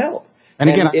 they may help. And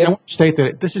again, I want to state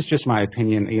that this is just my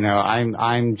opinion.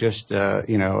 I'm just,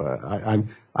 I'm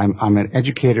an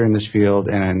educator in this field,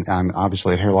 and I'm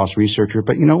obviously a hair loss researcher.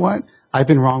 But you know what? I've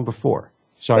been wrong before.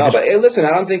 So but listen,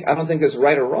 I don't think it's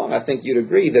right or wrong. I think you'd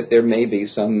agree that there may be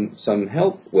some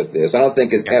help with this. I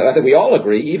think we all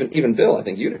agree, even Bill, I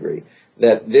think you'd agree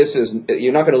that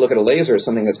you're not going to look at a laser as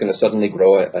something that's going to suddenly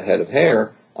grow a head of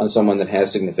hair on someone that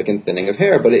has significant thinning of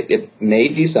hair, but it may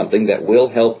be something that will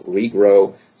help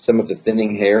regrow some of the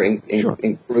thinning hair,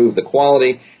 improve the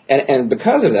quality. And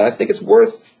because of that, I think it's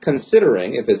worth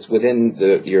considering, if it's within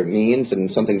your means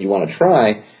and something you want to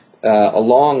try,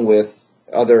 along with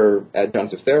other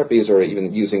adjunctive therapies or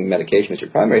even using medication as your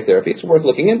primary therapy, it's worth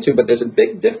looking into. But there's a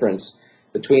big difference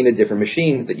between the different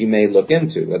machines that you may look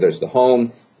into, whether it's the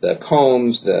home, the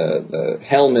combs, the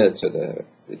helmets, or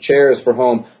the chairs for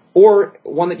home, or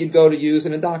one that you'd go to use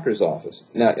in a doctor's office.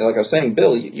 Now, like I was saying,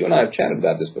 Bill, you and I have chatted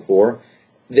about this before.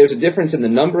 There's a difference in the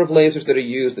number of lasers that are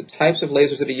used, the types of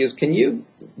lasers that are used. Can you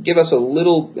give us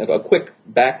a quick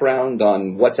background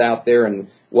on what's out there and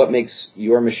what makes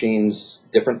your machines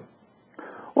different?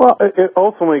 Well, it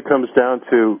ultimately comes down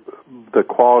to the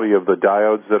quality of the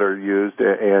diodes that are used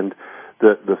and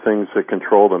the things that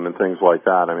control them and things like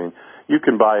that. I mean, you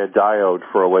can buy a diode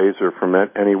for a laser from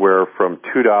anywhere from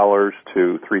 $2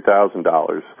 to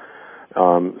 $3,000.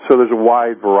 So there's a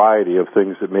wide variety of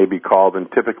things that may be called, and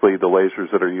typically the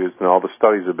lasers that are used, and all the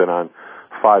studies have been on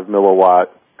 5 milliwatt,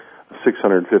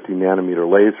 650 nanometer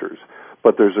lasers.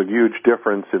 But there's a huge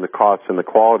difference in the cost and the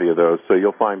quality of those. So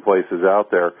you'll find places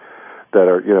out there that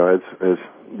are, as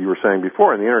you were saying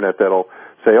before, on the internet, that'll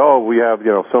say, oh, we have,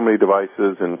 so many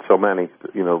devices and so many,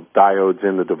 diodes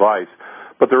in the device.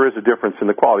 But there is a difference in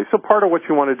the quality. So part of what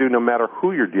you want to do, no matter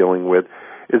who you're dealing with,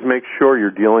 is make sure you're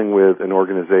dealing with an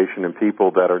organization and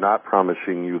people that are not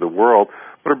promising you the world,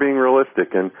 but are being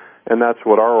realistic. And And that's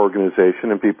what our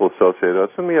organization and people associate us,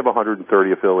 and we have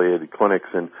 130 affiliated clinics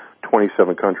in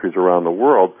 27 countries around the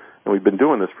world, and we've been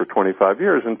doing this for 25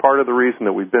 years. And part of the reason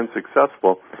that we've been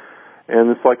successful,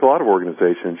 and it's like a lot of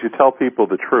organizations, you tell people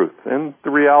the truth. And the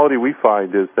reality we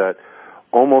find is that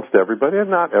almost everybody, and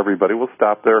not everybody, will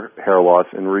stop their hair loss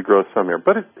and regrow some hair.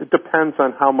 But it depends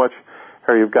on how much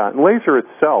hair you've got. And laser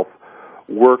itself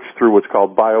works through what's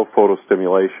called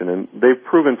biophotostimulation, and they've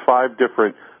proven 5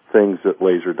 different things that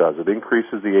laser does. It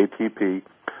increases the ATP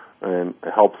and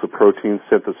helps the protein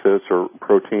synthesis or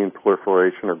protein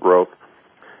proliferation or growth.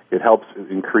 It helps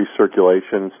increase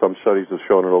circulation. Some studies have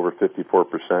shown it over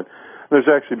 54%. There's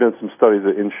actually been some studies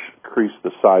that increase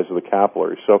the size of the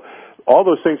capillaries. So all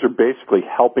those things are basically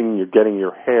helping you getting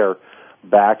your hair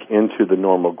back into the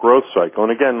normal growth cycle.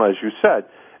 And again, as you said,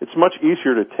 it's much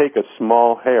easier to take a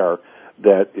small hair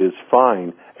that is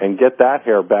fine and get that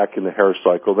hair back in the hair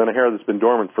cycle than a hair that's been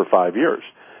dormant for 5 years.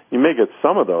 You may get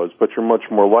some of those, but you're much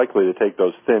more likely to take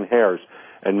those thin hairs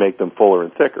and make them fuller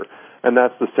and thicker. And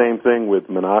that's the same thing with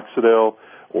minoxidil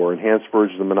or enhanced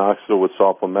versions of minoxidil with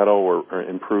saw palmetto or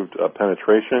improved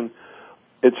penetration.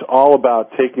 It's all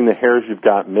about taking the hairs you've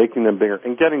got, making them bigger,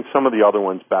 and getting some of the other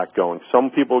ones back going.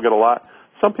 Some people get a lot,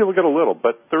 some people get a little,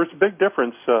 but there's a big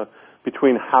difference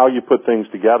between how you put things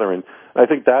together. And I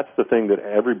think that's the thing that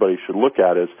everybody should look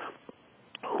at is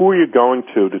who are you going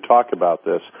to talk about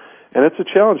this? And it's a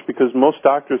challenge because most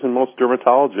doctors and most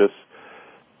dermatologists,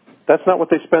 that's not what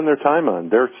they spend their time on.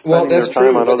 They're spending their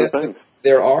time on other things.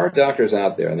 There are doctors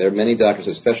out there, and there are many doctors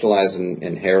that specialize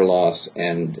in hair loss,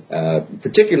 and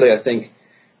particularly I think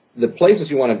the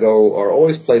places you want to go are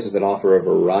always places that offer a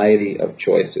variety of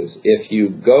choices. If you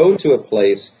go to a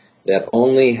place that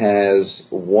only has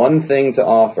one thing to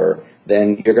offer,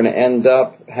 then you're going to end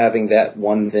up having that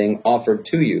one thing offered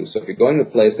to you. So if you're going to a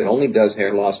place that only does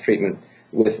hair loss treatment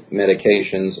with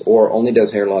medications, or only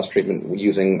does hair loss treatment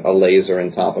using a laser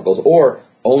and topicals, or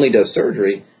only does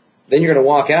surgery, then you're going to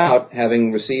walk out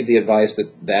having received the advice that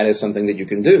that is something that you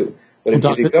can do. But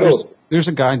if you go to there's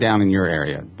a guy down in your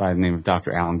area by the name of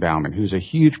Dr. Alan Bauman, who's a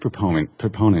huge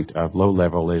proponent of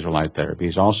low-level laser light therapy.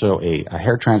 He's also a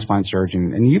hair transplant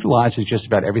surgeon and utilizes just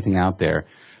about everything out there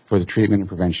for the treatment and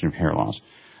prevention of hair loss.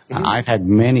 Mm-hmm. I've had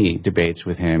many debates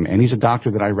with him, and he's a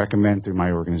doctor that I recommend through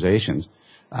my organizations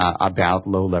about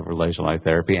low-level laser light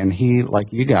therapy. And he,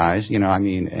 like you guys,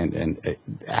 and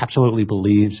absolutely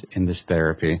believes in this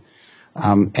therapy.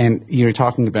 And you're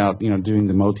talking about, doing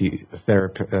the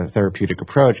multi-therapeutic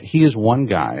approach. He is one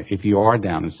guy, if you are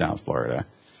down in South Florida,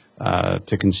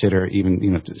 to consider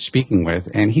even, speaking with.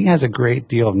 And he has a great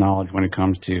deal of knowledge when it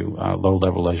comes to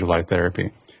low-level laser light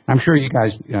therapy. I'm sure you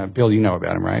guys, Bill, you know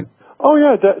about him, right? Oh,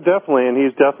 yeah, definitely. And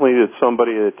he's definitely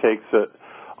somebody that takes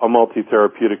a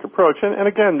multi-therapeutic approach. And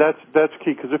again, that's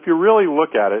key, because if you really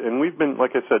look at it, and we've been,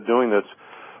 like I said, doing this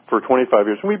for 25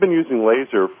 years, and we've been using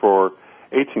laser for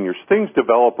 18 years. Things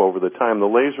develop over the time. The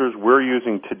lasers we're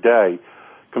using today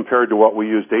compared to what we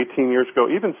used 18 years ago,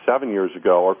 even 7 years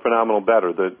ago, are phenomenal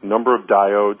better. The number of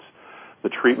diodes, the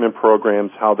treatment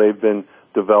programs, how they've been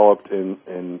developed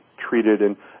and treated.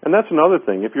 And that's another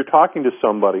thing. If you're talking to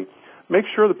somebody, make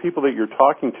sure the people that you're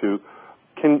talking to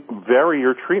can vary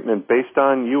your treatment based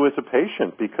on you as a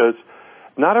patient, because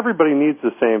not everybody needs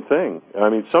the same thing. I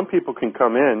mean, some people can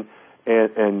come in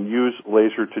and use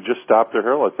laser to just stop their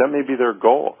hair loss. That may be their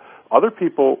goal. Other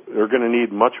people are going to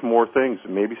need much more things.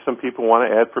 Maybe some people want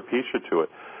to add propecia to it.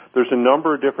 There's a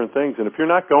number of different things. And if you're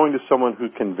not going to someone who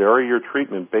can vary your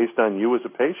treatment based on you as a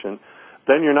patient,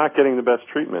 then you're not getting the best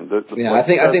treatment. I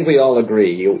think we all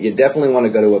agree. You definitely want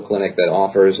to go to a clinic that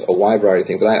offers a wide variety of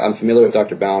things. I'm familiar with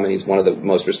Dr. Bauman. He's one of the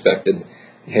most respected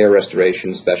hair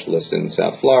restoration specialists in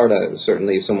South Florida.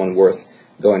 Certainly someone worth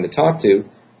going to talk to.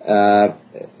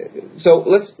 So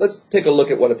let's take a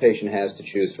look at what a patient has to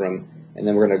choose from, and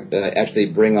then we're going to actually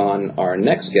bring on our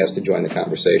next guest to join the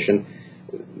conversation.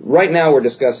 Right now we're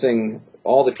discussing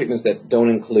all the treatments that don't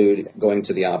include going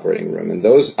to the operating room, and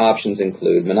those options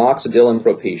include minoxidil and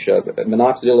propecia.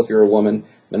 Minoxidil if you're a woman,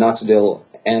 minoxidil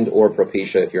and or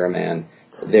propecia if you're a man.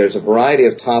 There's a variety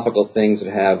of topical things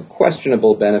that have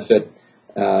questionable benefit.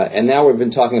 And now we've been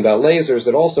talking about lasers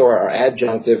that also are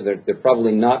adjunctive. They're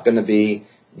probably not going to be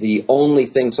the only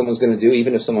thing someone's going to do,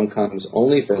 even if someone comes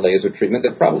only for laser treatment.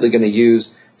 They're probably going to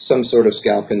use some sort of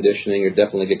scalp conditioning or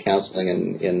definitely get counseling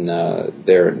in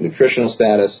their nutritional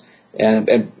status.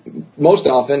 And most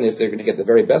often, if they're going to get the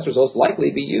very best results, likely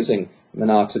be using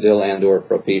minoxidil and or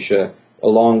propecia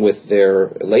along with their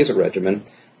laser regimen.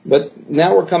 But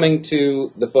now we're coming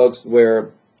to the folks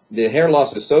where the hair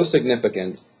loss is so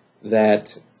significant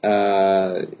that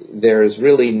there's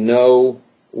really no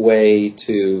way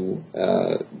to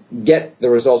get the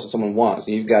results that someone wants.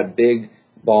 And you've got big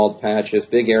bald patches,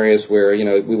 big areas where,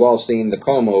 we've all seen the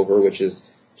comb over, which is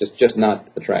just not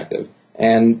attractive.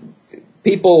 And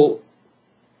people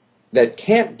that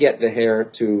can't get the hair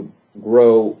to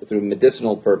grow through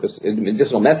medicinal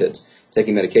methods,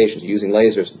 taking medications, using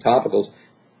lasers and topicals,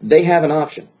 they have an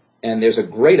option. And there's a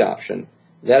great option.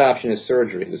 That option is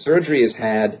surgery. The surgery has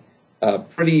had a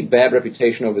pretty bad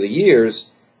reputation over the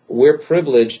years. We're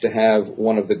privileged to have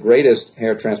one of the greatest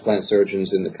hair transplant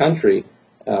surgeons in the country,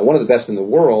 one of the best in the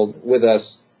world, with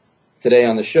us today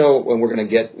on the show, and we're going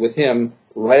to get with him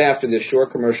right after this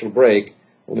short commercial break.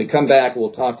 When we come back,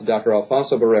 we'll talk to Dr.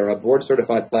 Alfonso Barrera,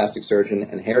 board-certified plastic surgeon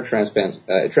and hair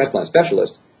transplant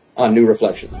specialist on New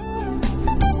Reflections.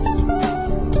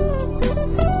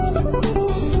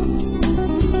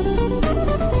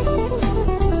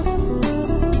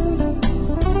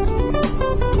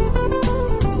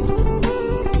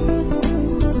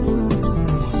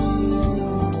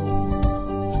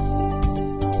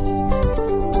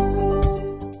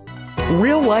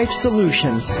 Real Life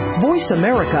Solutions. Voice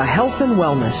America Health and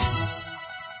Wellness.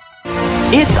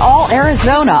 It's all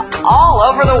Arizona, all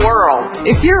over the world.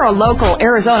 If you're a local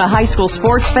Arizona high school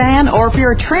sports fan, or if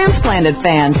you're a transplanted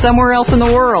fan somewhere else in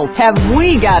the world, have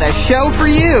we got a show for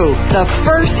you. The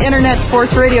first internet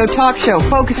sports radio talk show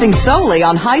focusing solely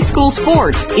on high school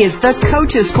sports is The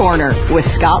Coach's Corner with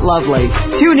Scott Lovely.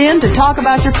 Tune in to talk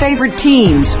about your favorite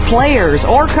teams, players,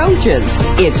 or coaches.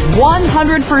 It's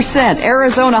 100%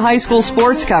 Arizona high school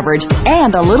sports coverage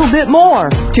and a little bit more.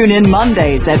 Tune in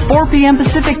Mondays at 4 p.m.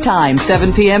 Pacific Time, 7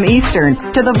 p.m. Eastern,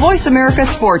 to the Voice America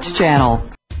Sports Channel.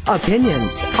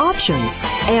 Opinions, options,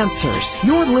 answers.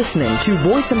 You're listening to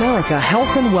Voice America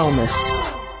Health and Wellness.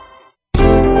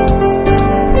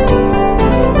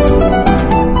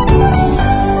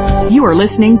 You are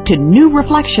listening to New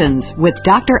Reflections with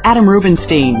Dr. Adam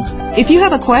Rubenstein. If you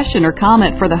have a question or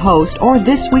comment for the host or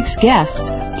this week's guests,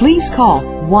 please call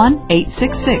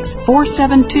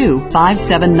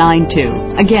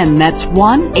 1-866-472-5792. Again, that's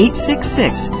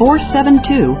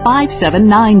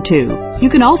 1-866-472-5792. You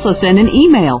can also send an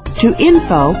email to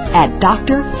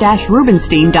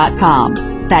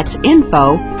info@dr-rubenstein.com. That's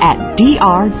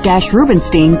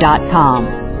info@dr-rubenstein.com.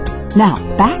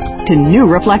 Now, back to New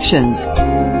Reflections.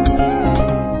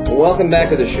 Welcome back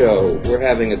to the show. We're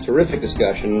having a terrific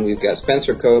discussion. We've got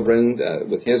Spencer Coburn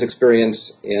with his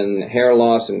experience in hair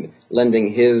loss and lending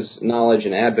his knowledge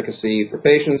and advocacy for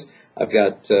patients. I've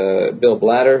got Bill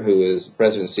Blatter, who is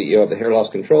President and CEO of the Hair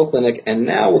Loss Control Clinic. And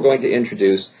now we're going to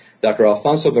introduce Dr.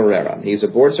 Alfonso Barrera. He's a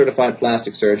board-certified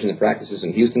plastic surgeon that practices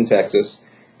in Houston, Texas.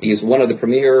 He's one of the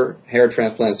premier hair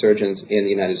transplant surgeons in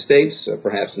the United States,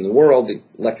 perhaps in the world. He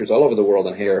lectures all over the world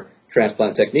on hair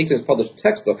transplant techniques and has published a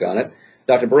textbook on it.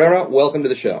 Dr. Barrera, welcome to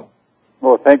the show.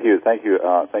 Well, thank you,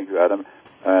 Adam,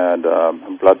 and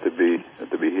I'm glad to be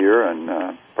here and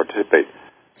participate.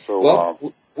 So,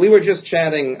 we were just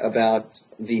chatting about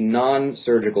the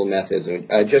non-surgical methods,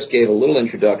 and I just gave a little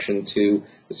introduction to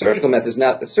the surgical methods.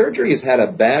 Now, the surgery has had a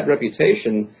bad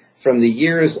reputation from the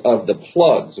years of the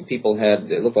plugs. So people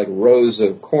it looked like rows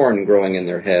of corn growing in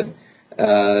their head.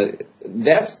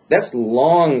 That's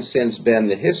long since been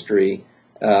the history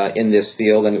in this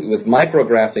field, and with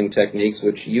micrografting techniques,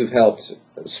 which you've helped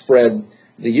spread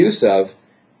the use of,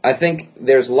 I think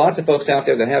there's lots of folks out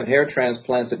there that have hair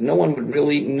transplants that no one would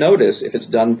really notice if it's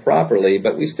done properly,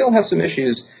 but we still have some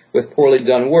issues with poorly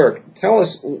done work. Tell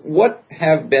us, what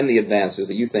have been the advances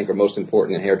that you think are most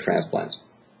important in hair transplants?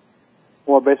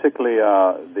 Well, basically,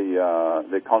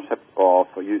 the concept of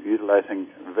utilizing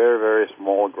very, very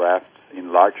small grafts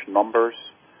in large numbers.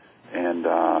 And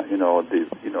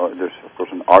there's of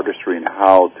course an artistry in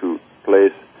how to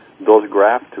place those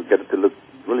grafts to get it to look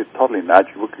really totally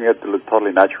natural. We can get it to look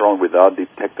totally natural without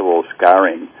detectable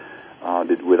scarring,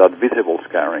 without visible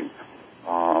scarring.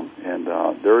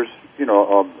 There's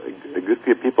a good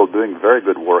few people doing very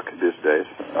good work these days.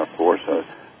 Of course,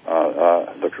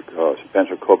 Dr.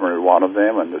 Spencer Coburn is one of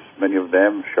them, and there's many of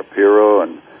them. Shapiro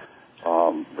and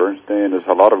Bernstein. There's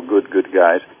a lot of good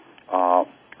guys.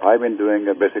 I've been doing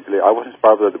basically. I was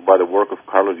inspired by the work of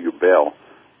Carlos Ubel.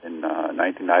 In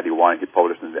 1991, he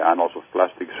published in the Annals of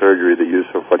Plastic Surgery the use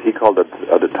of what he called at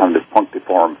the time the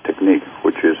punctiform technique,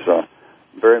 which is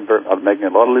very making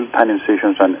a lot of little tiny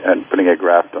incisions and putting a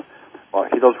graft.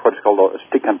 He does what's called a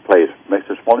stick and place. Makes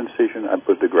a small incision and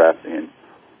puts the graft in.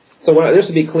 So just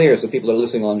to be clear, so people that are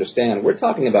listening will understand, we're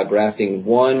talking about grafting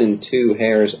 1 and 2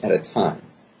 hairs at a time.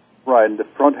 Right. In the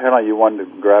front hairline, you want to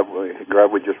grab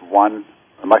with just one,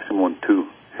 a maximum 2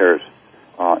 hairs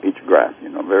each graft.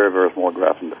 Very, very small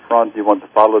grafts in the front. You want to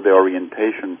follow the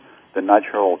orientation, the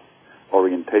natural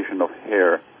orientation of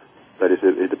hair, That is,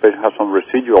 if the patient has some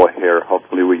residual hair,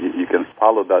 hopefully you can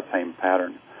follow that same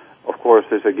pattern. Of course,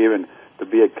 there's a given, to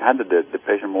be a candidate, the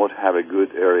patient must have a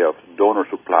good area of donor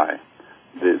supply.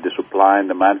 The supply and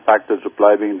demand factor,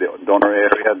 supply being the donor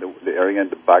area, the area in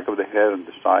the back of the head and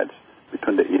the sides,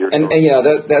 between the ears. And yeah,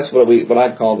 that's what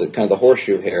I'd call the kind of the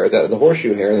horseshoe hair. The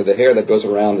horseshoe hair, the hair that goes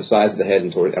around the sides of the head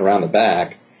and around the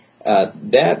back,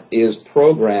 that is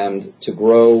programmed to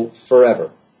grow forever.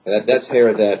 That's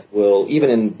hair that will, even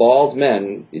in bald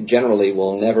men, generally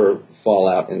will never fall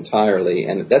out entirely.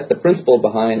 And that's the principle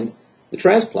behind the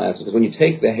transplants, because when you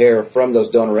take the hair from those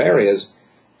donor areas,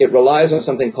 it relies on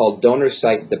something called donor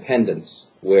site dependence,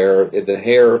 where the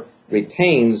hair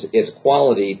retains its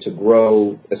quality to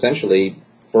grow essentially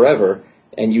forever,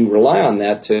 and you rely on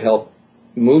that to help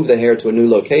move the hair to a new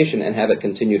location and have it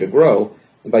continue to grow.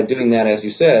 And by doing that, as you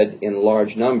said, in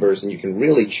large numbers, and you can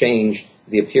really change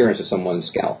the appearance of someone's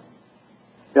scalp.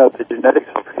 Yeah, the genetics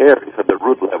of hair is at the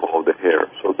root level of the hair.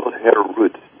 So those hair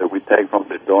roots that we take from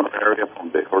the donor area,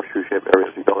 from the horseshoe-shaped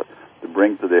areas, to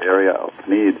bring to the area of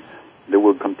need, they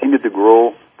will continue to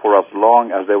grow for as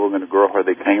long as they were going to grow where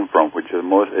they came from, which is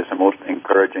the most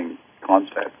encouraging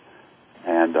concept.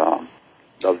 And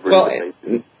that's really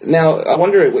now, I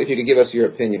wonder if you could give us your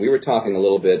opinion. We were talking a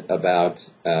little bit about,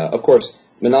 of course,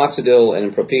 minoxidil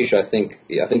and Propecia. I think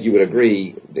you would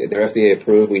agree they're FDA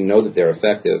approved. We know that they're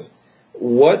effective.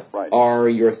 What are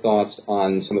your thoughts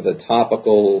on some of the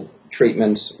topical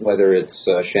treatments, whether it's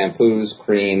shampoos,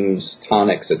 creams,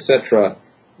 tonics, etc.,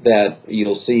 that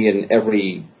you'll see in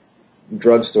every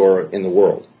drugstore in the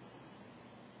world?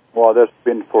 Well, there's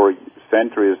been for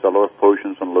centuries a lot of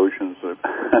potions and lotions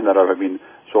that have been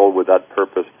sold with that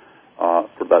purpose,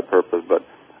 for that purpose. But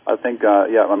I think,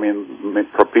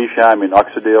 Propecia,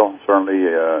 minoxidil, certainly,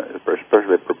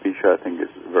 especially Propecia, I think is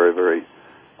very, very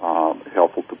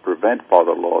helpful to prevent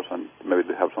father loss and maybe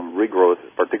to have some regrowth,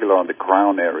 particularly on the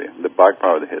crown area, the back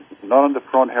part of the head. Not on the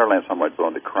front hairline so much, but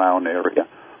on the crown area.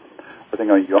 I think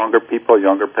on younger people,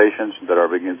 younger patients that are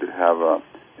beginning to have,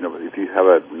 if you have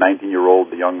a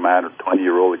 19-year-old young man or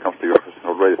 20-year-old that comes to your office and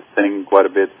already thinning quite a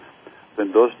bit,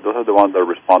 then those are the ones that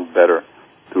respond better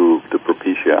to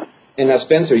Propecia. And now,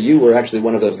 Spencer, you were actually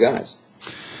one of those guys.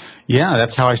 Yeah,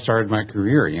 that's how I started my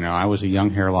career. I was a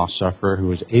young hair loss sufferer who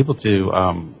was able to,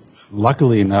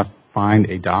 luckily enough, find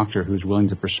a doctor who's willing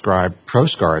to prescribe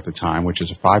Proscar at the time, which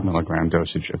is a 5 milligram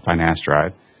dosage of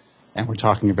finasteride. And we're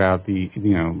talking about the,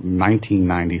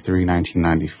 1993,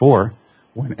 1994,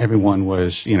 when everyone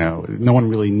was, no one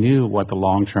really knew what the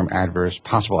long-term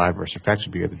possible adverse effects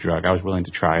would be of the drug. I was willing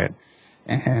to try it.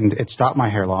 And it stopped my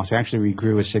hair loss. I actually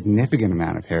regrew a significant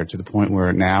amount of hair to the point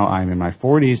where now I'm in my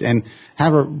 40s and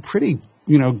have a pretty,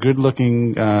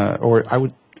 good-looking, or I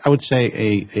would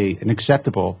say an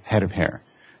acceptable head of hair.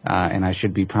 And I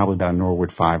should be probably about a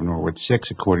Norwood 5, Norwood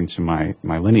 6, according to my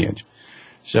lineage.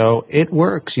 So it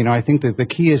works. I think that the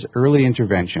key is early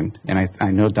intervention, and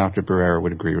I know Dr. Barrera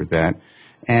would agree with that.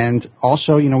 And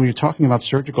also, when you're talking about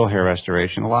surgical hair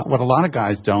restoration, what a lot of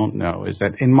guys don't know is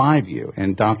that, in my view,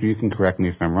 and Doctor, you can correct me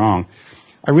if I'm wrong,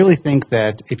 I really think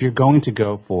that if you're going to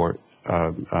go for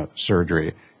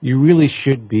surgery, you really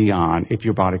should be on, if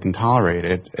your body can tolerate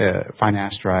it,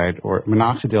 finasteride or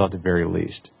minoxidil at the very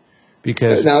least.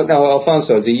 Because now,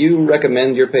 Alfonso, do you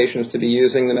recommend your patients to be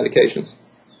using the medications?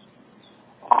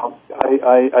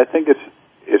 I think it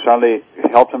only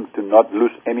helps them to not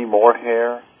lose any more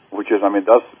hair, which is,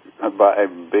 that's a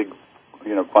big,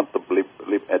 quantum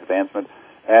leap advancement.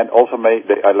 And also, like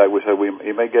we said,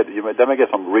 they may get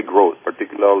some regrowth,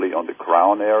 particularly on the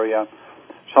crown area.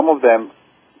 Some of them,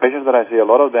 patients that I see, a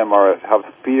lot of them have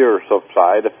fears of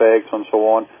side effects and so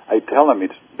on. I tell them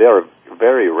they are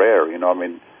very rare.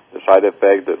 The side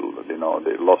effect, the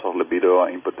loss of libido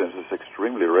and impotence is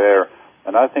extremely rare.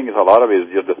 And I think a lot of it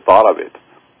is just the thought of it.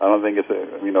 I don't think it's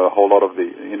a whole lot of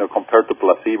the, compared to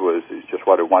placebo, it's just a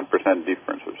 1%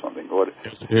 difference or something.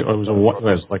 It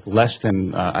was like less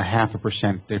than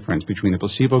 0.5% difference between the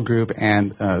placebo group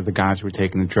and the guys who were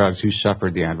taking the drugs who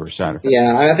suffered the adverse side effects.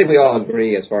 Yeah, I think we all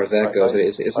agree as far as that goes.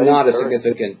 It's not a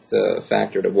significant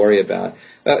factor to worry about.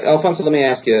 Alfonso, let me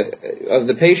ask you, of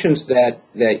the patients that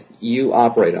you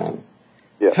operate on,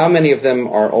 how many of them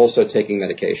are also taking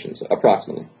medications,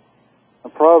 approximately?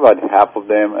 Probably about half of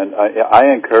them, and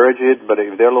I encourage it, but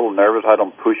if they're a little nervous, I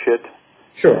don't push it.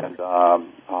 Sure. And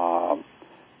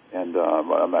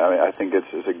I think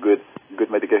it's a good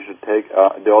medication to take.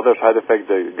 The other side effect,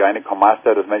 the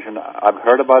gynecomastia, as mentioned, I've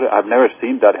heard about it. I've never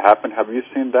seen that happen. Have you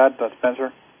seen that,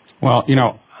 Spencer? Well,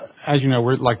 as you know,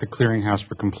 we're like the clearinghouse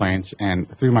for complaints, and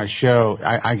through my show,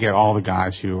 I get all the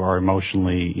guys who are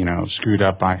emotionally, screwed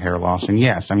up by hair loss. And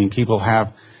yes, people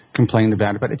have complained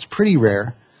about it, but it's pretty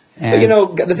rare.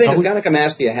 And, but the thing is,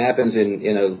 gynecomastia happens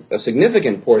in a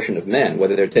significant portion of men,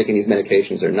 whether they're taking these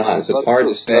medications or not. So it's hard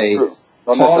to say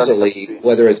causally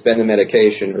whether it's been the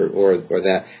medication or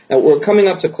that. Now, we're coming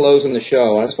up to close on the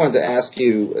show. I just wanted to ask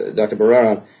you, Dr.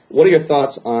 Barrera, what are your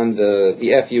thoughts on the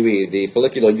FUE, the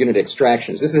follicular unit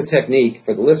extractions? This is a technique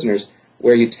for the listeners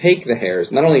where you take the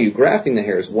hairs. Not only are you grafting the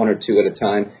hairs one or two at a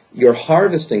time, you're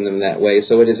harvesting them that way,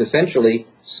 so it is essentially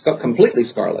completely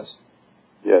scarless.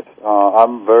 Yes,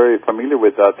 I'm very familiar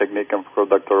with that technique. I'm sure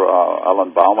Dr.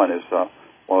 Alan Bauman is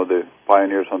one of the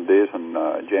pioneers on this, and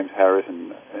James Harris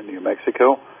in New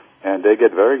Mexico, and they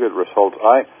get very good results.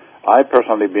 I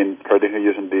personally been traditionally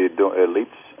using the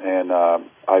elites, and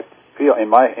I feel in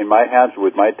my hands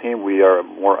with my team we are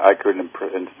more accurate in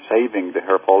saving the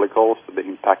hair follicles, the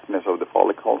intactness of the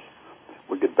follicles.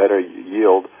 We get better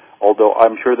yield, although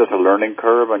I'm sure there's a learning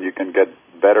curve, and you can get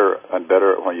better and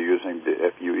better when you're using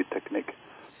the FUE technique.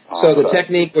 So the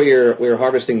technique where you're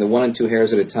harvesting the 1 and 2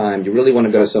 hairs at a time, you really want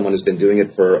to go to someone who's been doing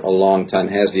it for a long time,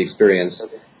 has the experience,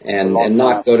 and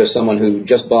not go to someone who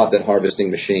just bought that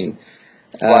harvesting machine.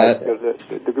 Right, because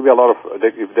there could be a lot of,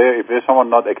 if there's someone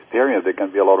not experienced, there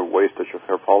can be a lot of wastage of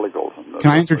hair follicles.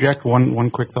 Can I interject one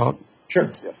quick thought? Sure.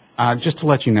 Yes. Just to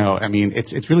let you know, I mean,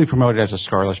 it's really promoted as a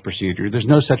scarless procedure. There's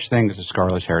no such thing as a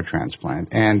scarless hair transplant.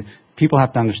 And people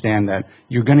have to understand that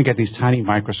you're going to get these tiny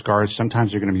micro scars.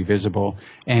 Sometimes they're going to be visible.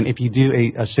 And if you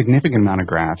do a significant amount of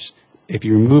grafts, if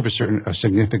you remove a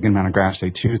significant amount of grafts,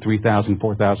 say 2,000, 3,000,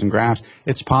 4,000 grafts,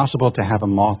 it's possible to have a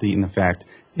moth-eaten effect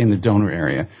in the donor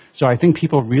area. So I think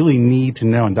people really need to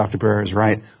know, and Dr. Barrera is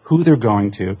right, who they're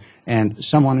going to. And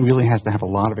someone really has to have a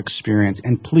lot of experience.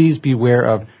 And please beware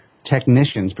of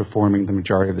technicians performing the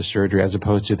majority of the surgery as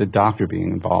opposed to the doctor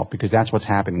being involved, because that's what's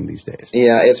happening these days.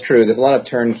 Yeah, it's true. There's a lot of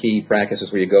turnkey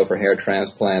practices where you go for hair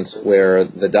transplants where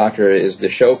the doctor is the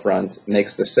show front,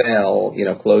 makes the sale,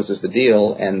 closes the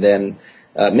deal, and then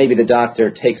maybe the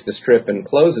doctor takes the strip and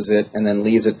closes it and then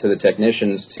leaves it to the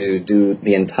technicians to do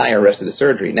the entire rest of the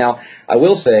surgery. Now, I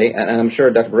will say, and I'm sure,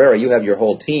 Dr. Barrera, you have your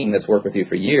whole team that's worked with you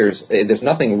for years, there's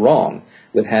nothing wrong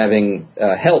with having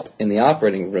help in the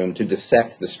operating room to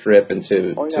dissect the strip and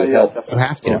to help. You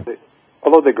have to.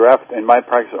 All of the grafts, in my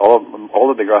practice,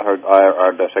 all of the grafts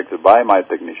are dissected by my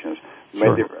technicians.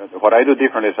 Sure. What I do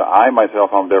different is I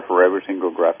myself am there for every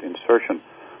single graft insertion.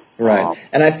 Right.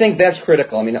 And I think that's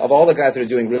critical. I mean, of all the guys that are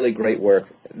doing really great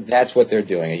work, that's what they're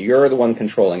doing. You're the one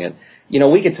controlling it.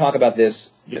 We could talk about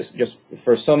this just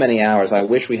for so many hours. I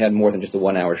wish we had more than just a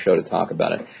 1-hour show to talk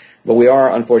about it. But we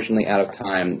are, unfortunately, out of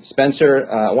time.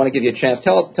 Spencer, I want to give you a chance.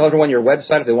 Tell everyone your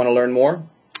website if they want to learn more.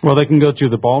 Well, they can go to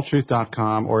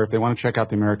thebaldtruth.com, or if they want to check out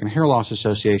the American Hair Loss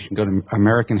Association, go to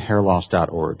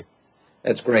americanhairloss.org.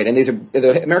 That's great. And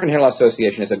the American Hair Loss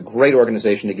Association is a great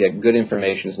organization to get good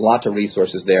information. There's lots of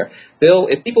resources there. Bill,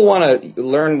 if people want to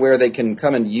learn where they can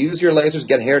come and use your lasers,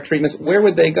 get hair treatments, where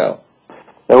would they go?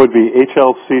 That would be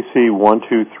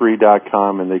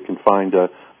hlcc123.com, and they can find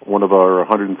one of our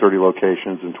 130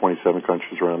 locations in 27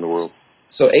 countries around the world.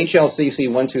 So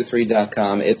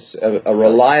hlcc123.com, it's a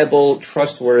reliable,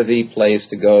 trustworthy place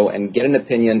to go and get an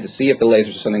opinion to see if the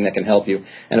lasers are something that can help you.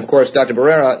 And, of course, Dr.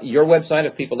 Barrera, your website,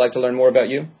 if people like to learn more about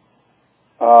you?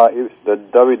 It's the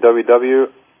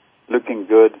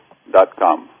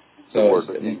www.lookinggood.com. So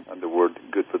the word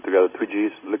good put together, 2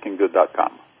 G's,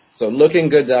 lookinggood.com. So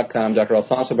lookinggood.com, Dr.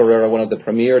 Alfonso Barrera, one of the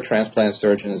premier transplant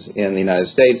surgeons in the United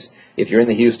States. If you're in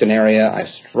the Houston area, I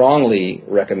strongly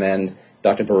recommend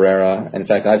Dr. Barrera. In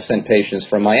fact, I've sent patients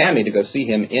from Miami to go see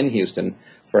him in Houston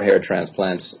for hair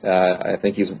transplants. I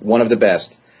think he's one of the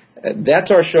best. That's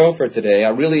our show for today. I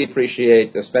really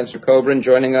appreciate Spencer Coburn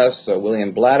joining us,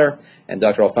 William Blatter, and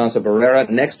Dr. Alfonso Barrera.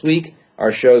 Next week,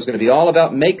 our show is going to be all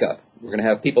about makeup. We're going to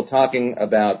have people talking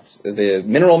about the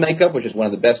mineral makeup, which is one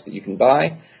of the best that you can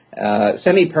buy,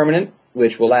 semi-permanent,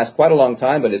 which will last quite a long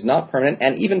time but is not permanent,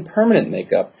 and even permanent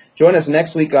makeup. Join us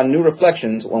next week on New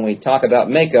Reflections when we talk about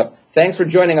makeup. Thanks for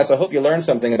joining us. I hope you learned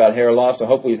something about hair loss. I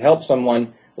hope we've helped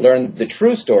someone learn the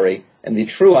true story and the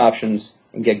true options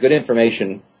and get good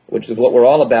information, which is what we're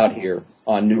all about here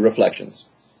on New Reflections.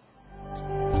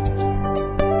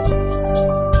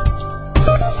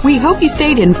 We hope you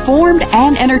stayed informed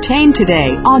and entertained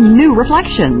today on New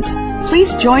Reflections.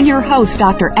 Please join your host,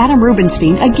 Dr. Adam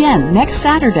Rubenstein, again next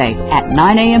Saturday at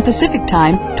 9 a.m. Pacific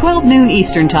Time, 12 noon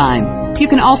Eastern Time. You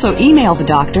can also email the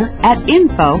doctor at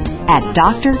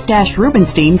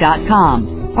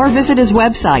info@dr-rubenstein.com or visit his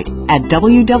website at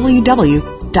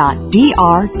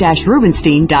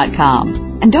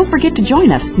www.dr-rubenstein.com. And don't forget to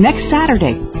join us next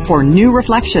Saturday for New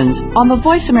Reflections on the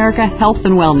Voice America Health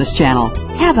and Wellness Channel.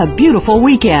 Have a beautiful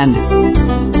weekend.